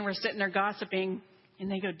two men were sitting there gossiping. And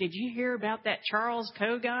they go, did you hear about that Charles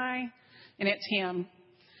Coe guy? And it's him.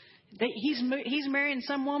 He's marrying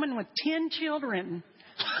some woman with 10 children.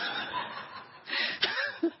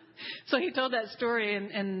 So he told that story,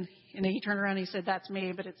 and he turned around and he said, that's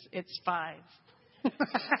me, but it's 5.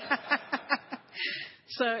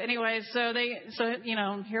 So anyways,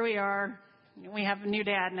 here we are. We have a new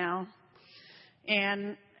dad now.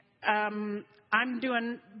 And I'm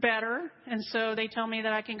doing better, and so they tell me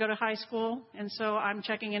that I can go to high school, and so I'm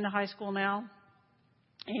checking into high school now.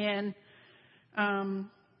 And I'm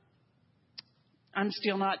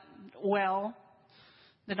still not well.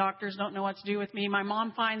 The doctors don't know what to do with me. My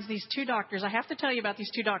mom finds these 2 doctors. I have to tell you about these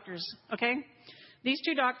 2 doctors, okay? These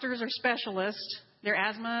 2 doctors are specialists. They're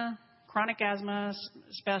chronic asthma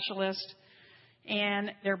specialists,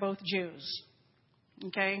 and they're both Jews,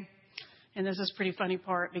 okay? And this is a pretty funny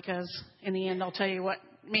part because in the end, I'll tell you what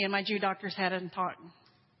me and my Jew doctors had in talk.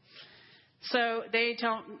 So they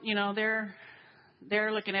tell,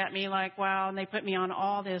 they're looking at me like, wow, and they put me on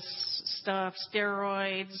all this stuff,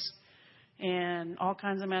 steroids and all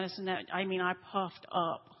kinds of medicine I puffed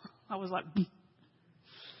up. I was like,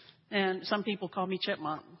 and some people called me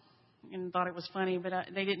chipmunk and thought it was funny, but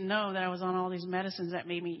they didn't know that I was on all these medicines that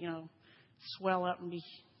made me, swell up and be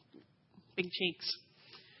big cheeks.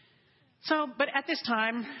 So, but at this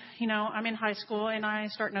time, I'm in high school and I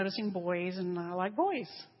start noticing boys and I like boys.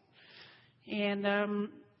 And,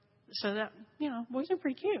 so that, boys are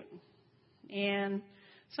pretty cute. And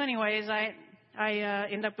so anyways, I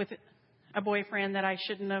end up with a boyfriend that I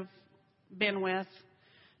shouldn't have been with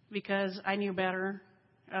because I knew better.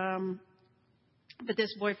 But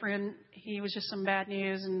this boyfriend, he was just some bad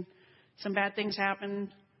news and some bad things happened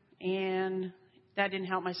and that didn't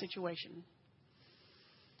help my situation.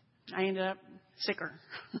 I ended up sicker.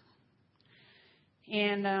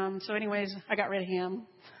 And so anyways, I got rid of him.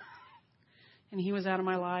 And he was out of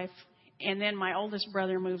my life. And then my oldest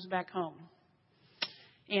brother moves back home.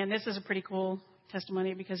 And this is a pretty cool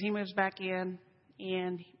testimony because he moves back in.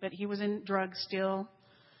 But he was in drugs still.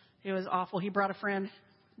 It was awful. He brought a friend,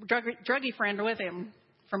 druggy friend with him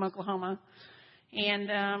from Oklahoma.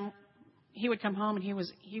 And he would come home and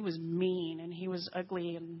he was mean and he was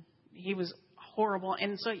ugly and he was horrible.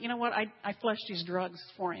 And so, you know what? I flushed his drugs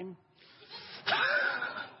for him.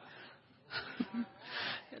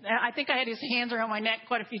 I think I had his hands around my neck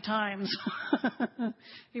quite a few times.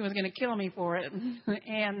 He was going to kill me for it.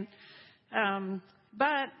 And,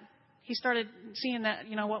 but he started seeing that,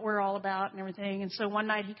 what we're all about and everything. And so one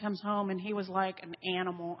night he comes home and he was like an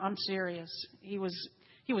animal. I'm serious. He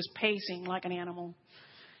was pacing like an animal.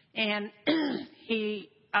 And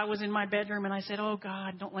I was in my bedroom and I said, oh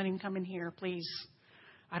God, don't let him come in here, please.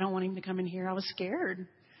 I don't want him to come in here. I was scared.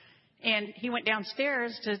 And he went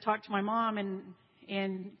downstairs to talk to my mom and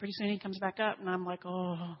pretty soon he comes back up and I'm like,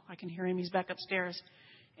 oh, I can hear him. He's back upstairs.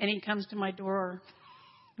 And he comes to my door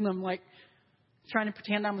and I'm like trying to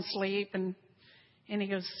pretend I'm asleep. And he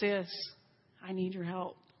goes, sis, I need your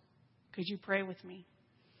help. Could you pray with me?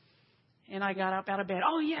 And I got up out of bed.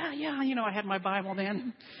 Oh, yeah. I had my Bible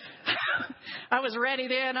then. I was ready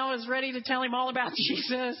then. I was ready to tell him all about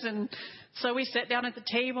Jesus. And so we sat down at the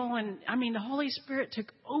table. And, the Holy Spirit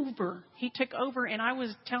took over. He took over. And I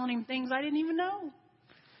was telling him things I didn't even know.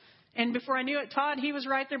 And before I knew it, Todd, he was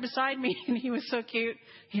right there beside me. And he was so cute.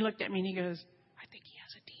 He looked at me and he goes, I think he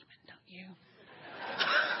has a demon, don't you?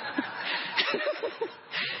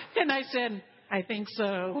 And I said, I think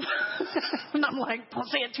so. And I'm like, don't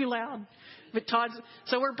say it too loud. But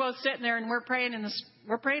so we're both sitting there and we're praying in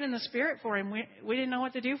the Spirit for him. We didn't know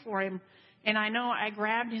what to do for him. And I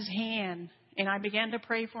grabbed his hand and I began to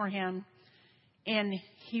pray for him. And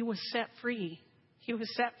he was set free. He was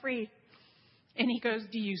set free. And he goes,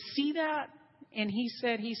 do you see that? And he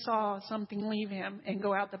said he saw something leave him and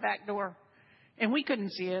go out the back door. And we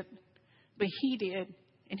couldn't see it, but he did.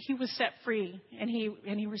 And he was set free and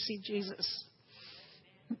he received Jesus.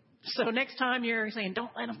 So next time you're saying,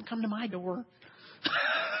 don't let him come to my door.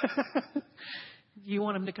 You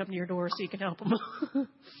want him to come to your door so you can help him.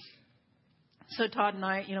 So Todd and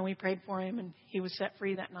I, we prayed for him and he was set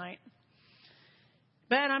free that night.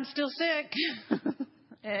 But I'm still sick.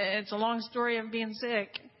 It's a long story of being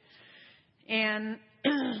sick. And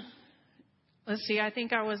let's see, I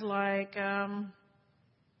think I was like, how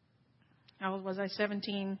old was I?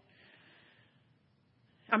 17.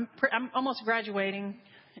 I'm almost graduating.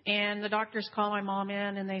 And the doctors called my mom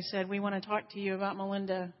in and they said, we want to talk to you about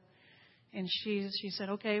Melinda. And she said,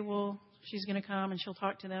 okay, well, she's going to come and she'll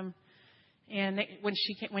talk to them. And when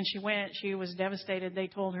she went, she was devastated. They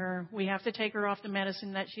told her, we have to take her off the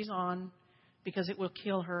medicine that she's on because it will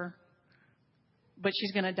kill her. But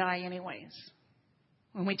she's going to die anyways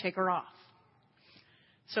when we take her off.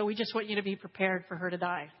 So we just want you to be prepared for her to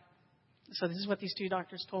die. So this is what these two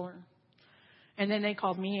doctors told her. And then they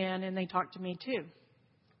called me in and they talked to me too.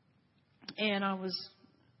 And I was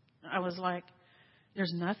like,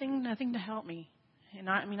 there's nothing to help me. And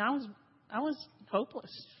I was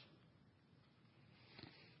hopeless.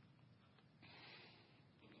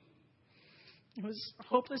 It was a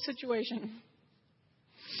hopeless situation.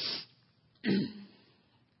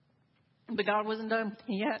 But God wasn't done with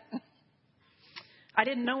me yet. I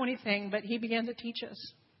didn't know anything, but he began to teach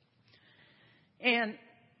us. And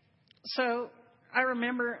so I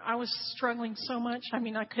remember I was struggling so much.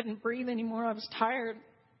 I couldn't breathe anymore. I was tired.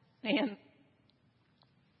 And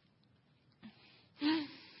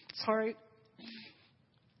sorry.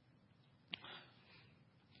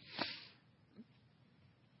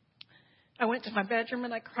 I went to my bedroom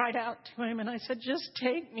and I cried out to him and I said, just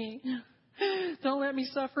take me. Don't let me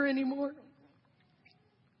suffer anymore.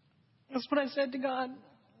 That's what I said to God.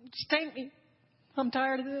 Just take me. I'm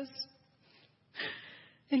tired of this.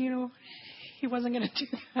 And, he wasn't going to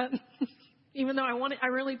do that. Even though I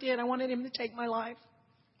really did. I wanted him to take my life.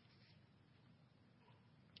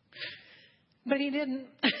 But he didn't.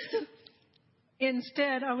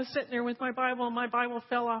 Instead, I was sitting there with my Bible, and my Bible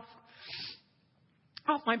fell off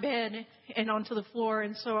my bed and onto the floor.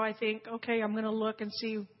 And so I think, okay, I'm going to look and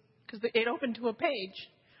see, because it opened to a page.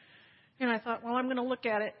 And I thought, well, I'm going to look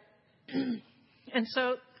at it. And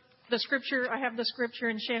so I have the scripture,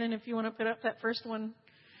 and Shannon, if you want to put up that first one,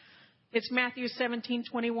 it's Matthew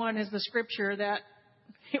 17:21 is the scripture that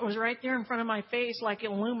it was right there in front of my face, like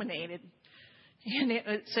illuminated. And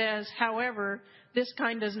it says, however, this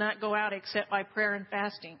kind does not go out except by prayer and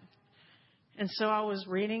fasting. And so I was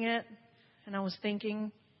reading it, and I was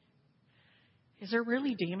thinking, is there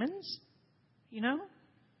really demons?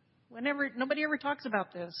 Nobody ever talks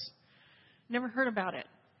about this. Never heard about it.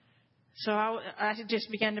 So I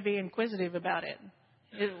just began to be inquisitive about it.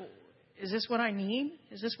 Is this what I need?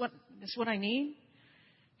 Is this what I need?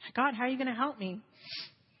 God, how are you going to help me?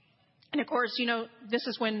 And of course, this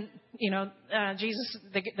is when, Jesus,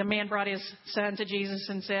 the man brought his son to Jesus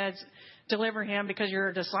and said, deliver him because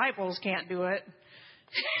your disciples can't do it.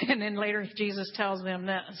 And then later Jesus tells them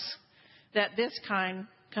that this kind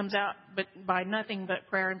comes out but by nothing but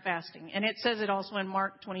prayer and fasting. And it says it also in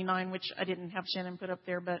Mark 29, which I didn't have Shannon put up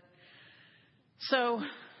there. But so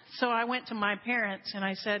I went to my parents and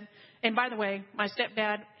I said, and by the way, my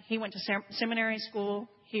stepdad, he went to seminary school.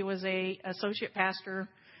 He was a associate pastor.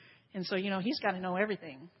 And so, he's got to know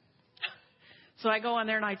everything. So I go in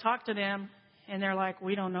there and I talk to them, and they're like,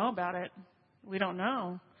 we don't know about it. We don't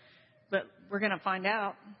know. But we're going to find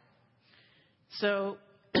out. So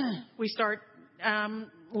we start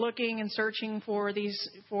looking and searching for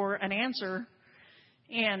an answer.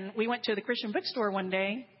 And we went to the Christian bookstore one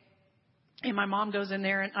day, and my mom goes in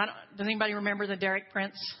there, and does anybody remember the Derek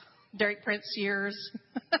Prince years?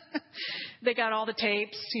 They got all the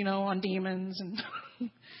tapes, on demons, and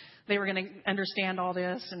they were going to understand all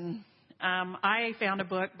this. And I found a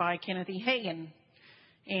book by Kenneth E. Hagin,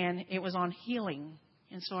 and it was on healing.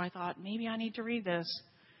 And so I thought, maybe I need to read this.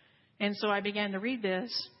 And so I began to read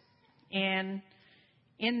this. And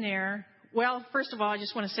in there, well, first of all, I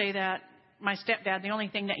just want to say that my stepdad, the only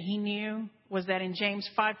thing that he knew was that in James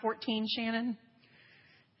 5:14, Shannon,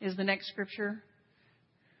 is the next scripture.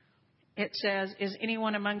 It says, is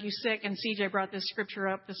anyone among you sick? And CJ brought this scripture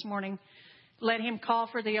up this morning. Let him call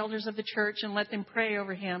for the elders of the church and let them pray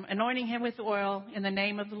over him, anointing him with oil in the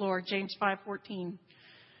name of the Lord, James 5:14.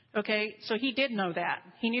 Okay, so he did know that.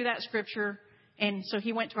 He knew that scripture, and so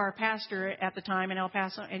he went to our pastor at the time in El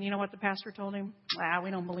Paso, and you know what the pastor told him?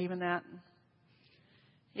 We don't believe in that.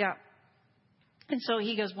 Yeah. And so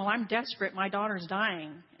he goes, well, I'm desperate. My daughter's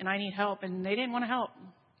dying, and I need help, and they didn't want to help.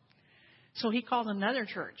 So he called another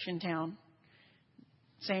church in town.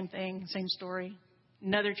 Same thing, same story.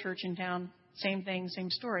 Another church in town. Same thing, same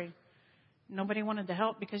story. Nobody wanted to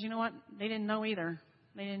help because you know what? They didn't know either.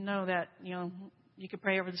 They didn't know that, you could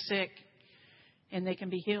pray over the sick and they can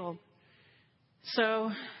be healed.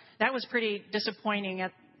 So that was pretty disappointing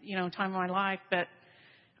at, time of my life. But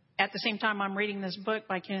at the same time, I'm reading this book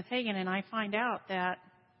by Kenneth Hagin, and I find out that,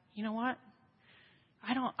 you know what?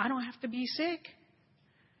 I don't have to be sick.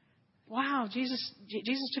 Wow, Jesus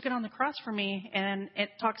took it on the cross for me. And it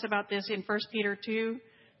talks about this in 1 Peter 2.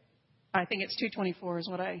 I think it's 2:24 is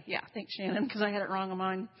what thanks, Shannon, because I had it wrong on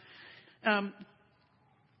mine.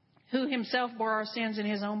 Who himself bore our sins in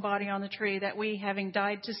his own body on the tree, that we, having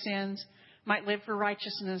died to sins, might live for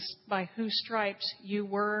righteousness, by whose stripes you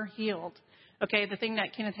were healed. Okay, the thing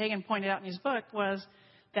that Kenneth Hagin pointed out in his book was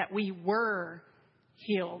that we were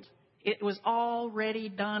healed. It was already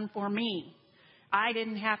done for me. I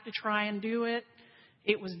didn't have to try and do it.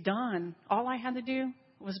 It was done. All I had to do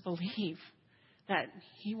was believe that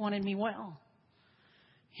he wanted me well.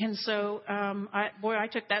 And so, I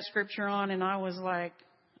took that scripture on, and I was like,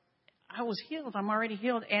 I was healed. I'm already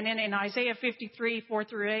healed. And then in Isaiah 53,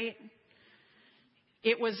 4-8,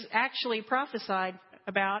 it was actually prophesied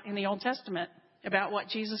about in the Old Testament about what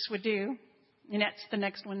Jesus would do. And that's the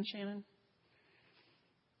next one, Shannon.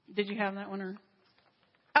 Did you have that one? Or?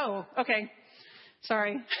 Oh, okay.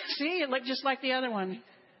 Sorry. See, it looked just like the other one.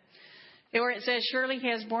 Where it says, surely he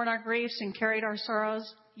has borne our griefs and carried our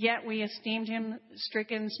sorrows, yet we esteemed him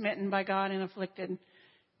stricken, smitten by God, and afflicted.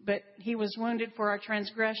 But he was wounded for our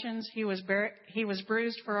transgressions. He was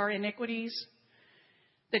bruised for our iniquities.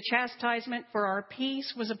 The chastisement for our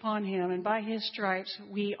peace was upon him, and by his stripes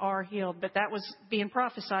we are healed. But that was being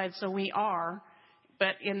prophesied, so we are.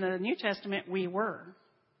 But in the New Testament, we were,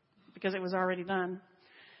 because it was already done.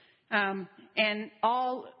 And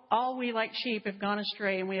all we like sheep have gone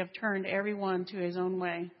astray, and we have turned every one to his own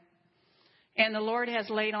way. And the Lord has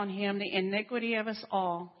laid on him the iniquity of us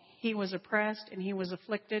all. He was oppressed and he was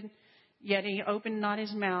afflicted, yet he opened not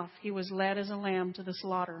his mouth. He was led as a lamb to the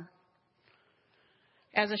slaughter.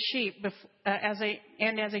 As a sheep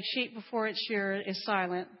before its shearer is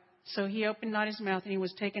silent, so he opened not his mouth, and he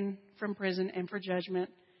was taken from prison and for judgment.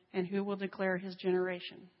 And who will declare his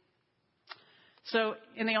generation? So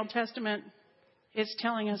in the Old Testament, it's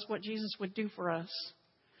telling us what Jesus would do for us.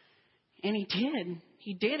 And he did.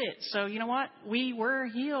 He did it. So you know what? We were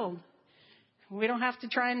healed. We don't have to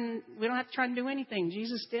try and do anything.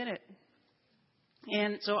 Jesus did it.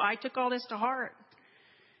 And so I took all this to heart.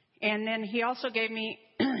 And then he also gave me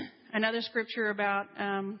another scripture about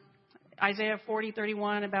Isaiah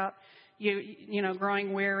 40:31 about you know,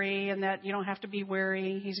 growing weary, and that you don't have to be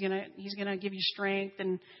weary. He's gonna give you strength,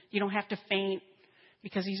 and you don't have to faint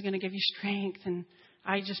because he's gonna give you strength. And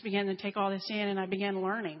I just began to take all this in, and I began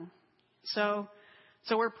learning. So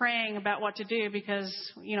we're praying about what to do because,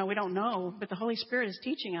 you know, we don't know, but the Holy Spirit is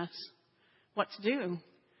teaching us what to do.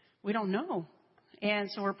 We don't know.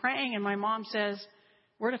 And so we're praying, and my mom says,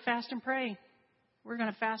 we're to fast and pray. We're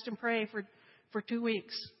going to fast and pray for 2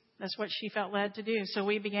 weeks. That's what she felt led to do. So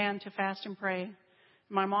we began to fast and pray.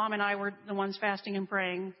 My mom and I were the ones fasting and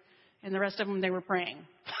praying, and the rest of them, they were praying.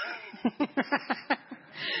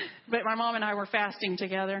 But my mom and I were fasting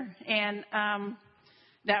together, and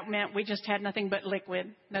that meant we just had nothing but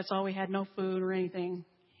liquid. That's all we had, no food or anything.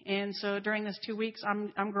 And so during this 2 weeks,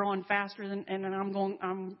 I'm growing faster than, and I'm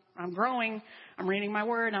growing. I'm reading my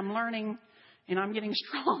word. I'm learning, and I'm getting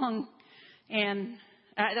strong. And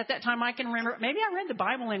at that time, I can remember, maybe I read the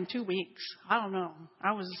Bible in 2 weeks. I don't know.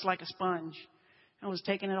 I was just like a sponge. I was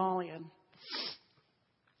taking it all in.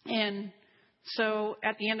 And so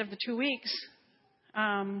at the end of the 2 weeks,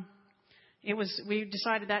 we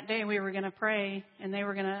decided that day we were going to pray, and they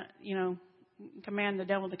were going to, you know, command the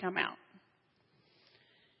devil to come out.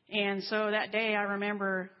 And so that day, I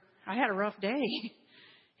remember I had a rough day.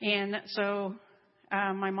 And so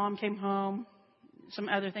my mom came home. Some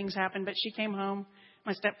other things happened, but she came home.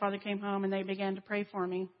 My stepfather came home, and they began to pray for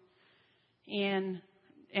me. And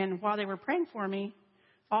while they were praying for me,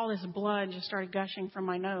 all this blood just started gushing from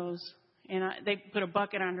my nose. And they put a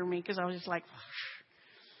bucket under me because I was just like,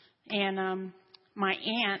 and my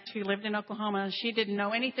aunt, who lived in Oklahoma, she didn't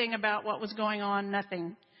know anything about what was going on,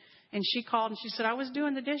 nothing. And she called and she said, I was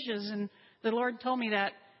doing the dishes, and the Lord told me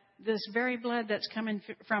that this very blood that's coming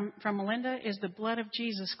from Melinda is the blood of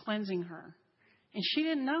Jesus cleansing her. And she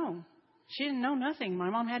didn't know. She didn't know nothing. My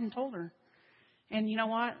mom hadn't told her. And you know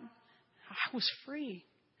what? I was free.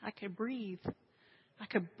 I could breathe. I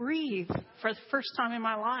could breathe for the first time in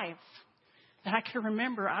my life. That I could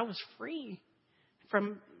remember I was free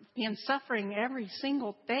from being suffering every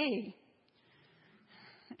single day.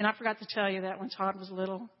 And I forgot to tell you that when Todd was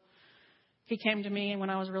little, he came to me when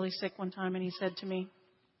I was really sick one time, and he said to me,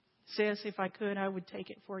 Sis, if I could, I would take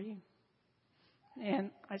it for you.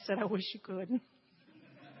 And I said, I wish you could.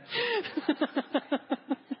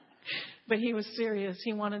 But he was serious.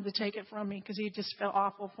 He wanted to take it from me because he just felt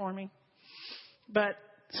awful for me. But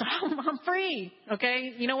so I'm free.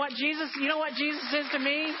 Okay. You know what Jesus is to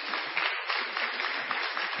me?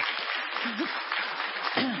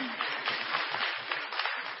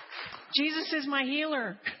 Jesus is my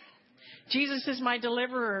healer. Jesus is my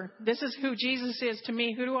deliverer. This is who Jesus is to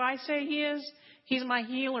me. Who do I say he is? He's my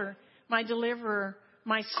healer, my deliverer,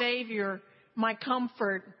 my savior, my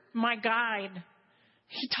comfort, my guide.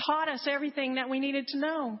 He taught us everything that we needed to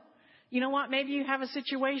know. You know what? Maybe you have a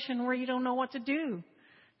situation where you don't know what to do.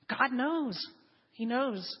 God knows. He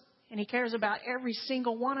knows. And he cares about every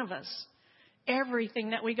single one of us. Everything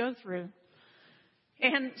that we go through.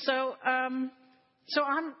 And so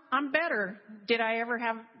I'm better. Did I ever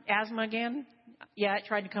have asthma again? Yeah, it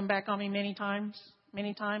tried to come back on me many times.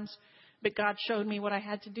 But God showed me what I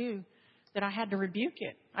had to do. That I had to rebuke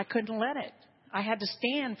it. I couldn't let it. I had to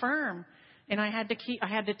stand firm. And I had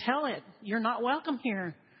to tell it, you're not welcome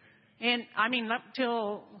here. And I mean, up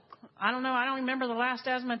till, I don't remember the last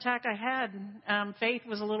asthma attack I had. Faith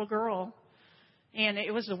was a little girl. And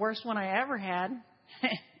it was the worst one I ever had.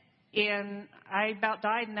 And I about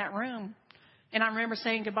died in that room. And I remember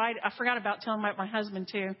saying goodbye. I forgot about telling my husband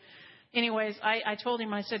too. Anyways, I told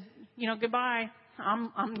him, I said, goodbye.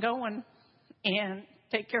 I'm going, and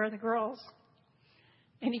take care of the girls.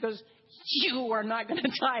 And he goes, you are not going to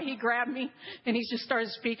die. He grabbed me, and he just started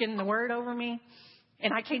speaking the word over me.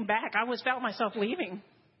 And I came back. I felt myself leaving,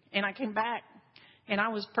 and I came back. And I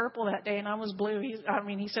was purple that day, and I was blue. He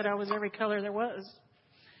said I was every color there was.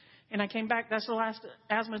 And I came back. That's the last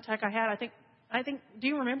asthma attack I had. I think, do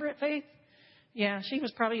you remember it, Faith? Yeah, she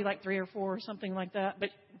was probably like 3 or 4 or something like that. But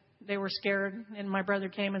they were scared, and my brother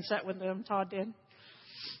came and sat with them. Todd did.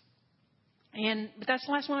 But that's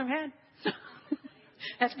the last one I've had.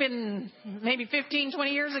 That's been maybe 15,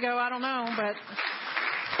 20 years ago. I don't know, but.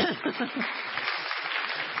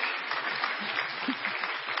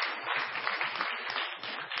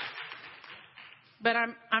 But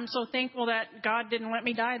I'm so thankful that God didn't let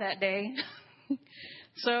me die that day.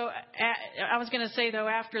 So I was going to say, though,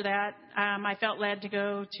 after that, I felt led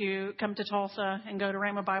to come to Tulsa and go to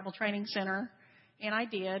Rhema Bible Training Center. And I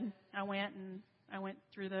did. I went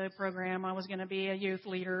through the program. I was going to be a youth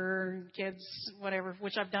leader, kids, whatever,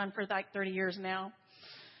 which I've done for like 30 years now.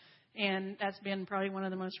 And that's been probably one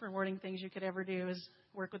of the most rewarding things you could ever do is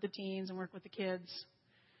work with the teens and work with the kids.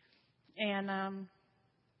 And,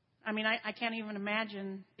 I can't even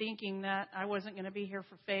imagine thinking that I wasn't going to be here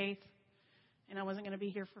for Faith and I wasn't going to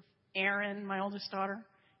be here for Erin, my oldest daughter.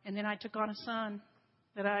 And then I took on a son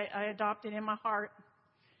that I adopted in my heart.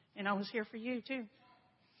 And I was here for you, too.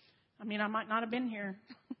 I might not have been here,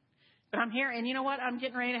 but I'm here. And you know what? I'm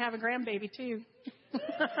getting ready to have a grandbaby, too.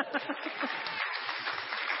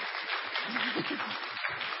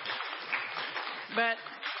 But,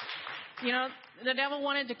 the devil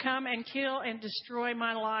wanted to come and kill and destroy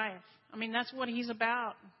my life. That's what he's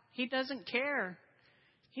about. He doesn't care.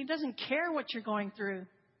 He doesn't care what you're going through.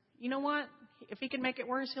 You know what? If he can make it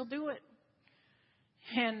worse, he'll do it.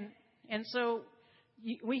 And so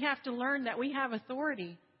we have to learn that we have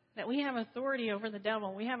authority, over the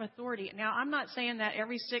devil. We have authority. Now, I'm not saying that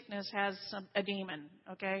every sickness has a demon,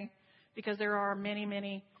 okay? Because there are many,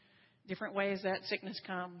 many different ways that sickness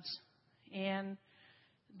comes.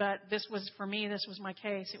 But this was, for me, this was my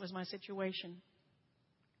case. It was my situation.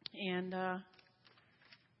 And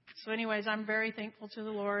so anyways, I'm very thankful to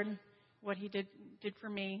the Lord, what he did for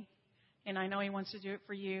me. And I know he wants to do it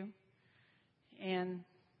for you. And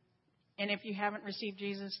if you haven't received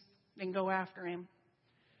Jesus, then go after him.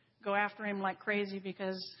 Go after him like crazy,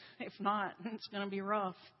 because if not, it's going to be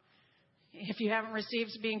rough. If you haven't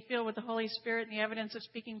received being filled with the Holy Spirit and the evidence of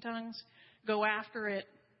speaking tongues, go after it.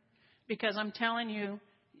 Because I'm telling you,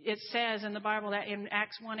 it says in the Bible that in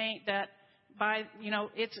Acts 1:8 that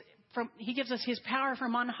he gives us his power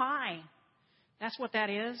from on high. That's what that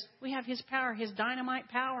is. We have his power, his dynamite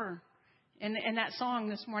power. And that song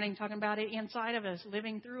this morning talking about it inside of us,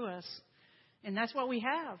 living through us. And that's what we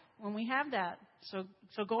have when we have that. So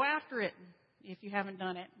go after it if you haven't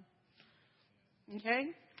done it. Okay?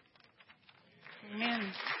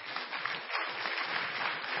 Amen.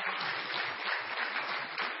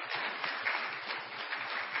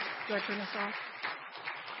 Do I turn this off?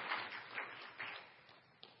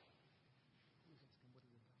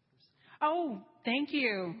 Oh, thank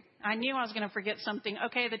you. I knew I was going to forget something.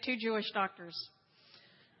 Okay, the 2 Jewish doctors.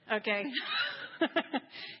 Okay.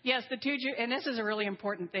 Yes, the 2 and this is a really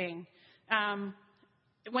important thing.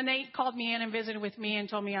 When they called me in and visited with me and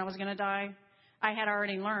told me I was going to die, I had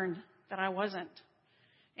already learned that I wasn't.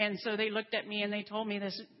 And so they looked at me and they told me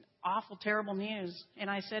this awful, terrible news. And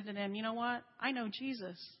I said to them, you know what? I know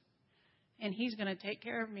Jesus. And he's going to take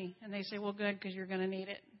care of me. And they say, well, good, because you're going to need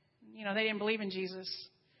it. They didn't believe in Jesus.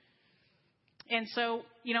 And so,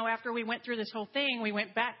 after we went through this whole thing, we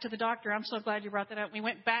went back to the doctor. I'm so glad you brought that up. We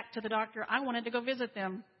went back to the doctor. I wanted to go visit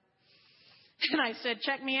them. And I said,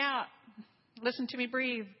 check me out. Listen to me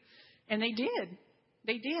breathe. And they did.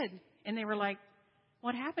 They did. And they were like,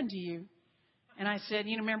 what happened to you? And I said,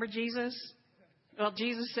 you remember Jesus? Well,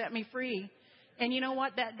 Jesus set me free. And you know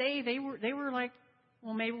what? That day, they were like,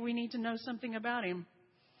 well, maybe we need to know something about him.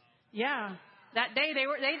 Yeah. That day they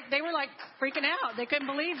were like freaking out. They couldn't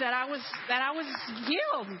believe that I was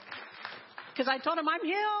healed. Because I told them I'm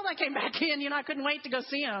healed. I came back in, I couldn't wait to go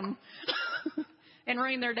see them and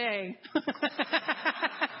ruin their day.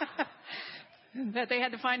 That they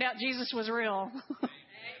had to find out Jesus was real.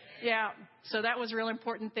 Yeah. So that was real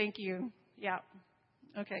important. Thank you. Yeah.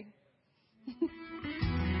 Okay.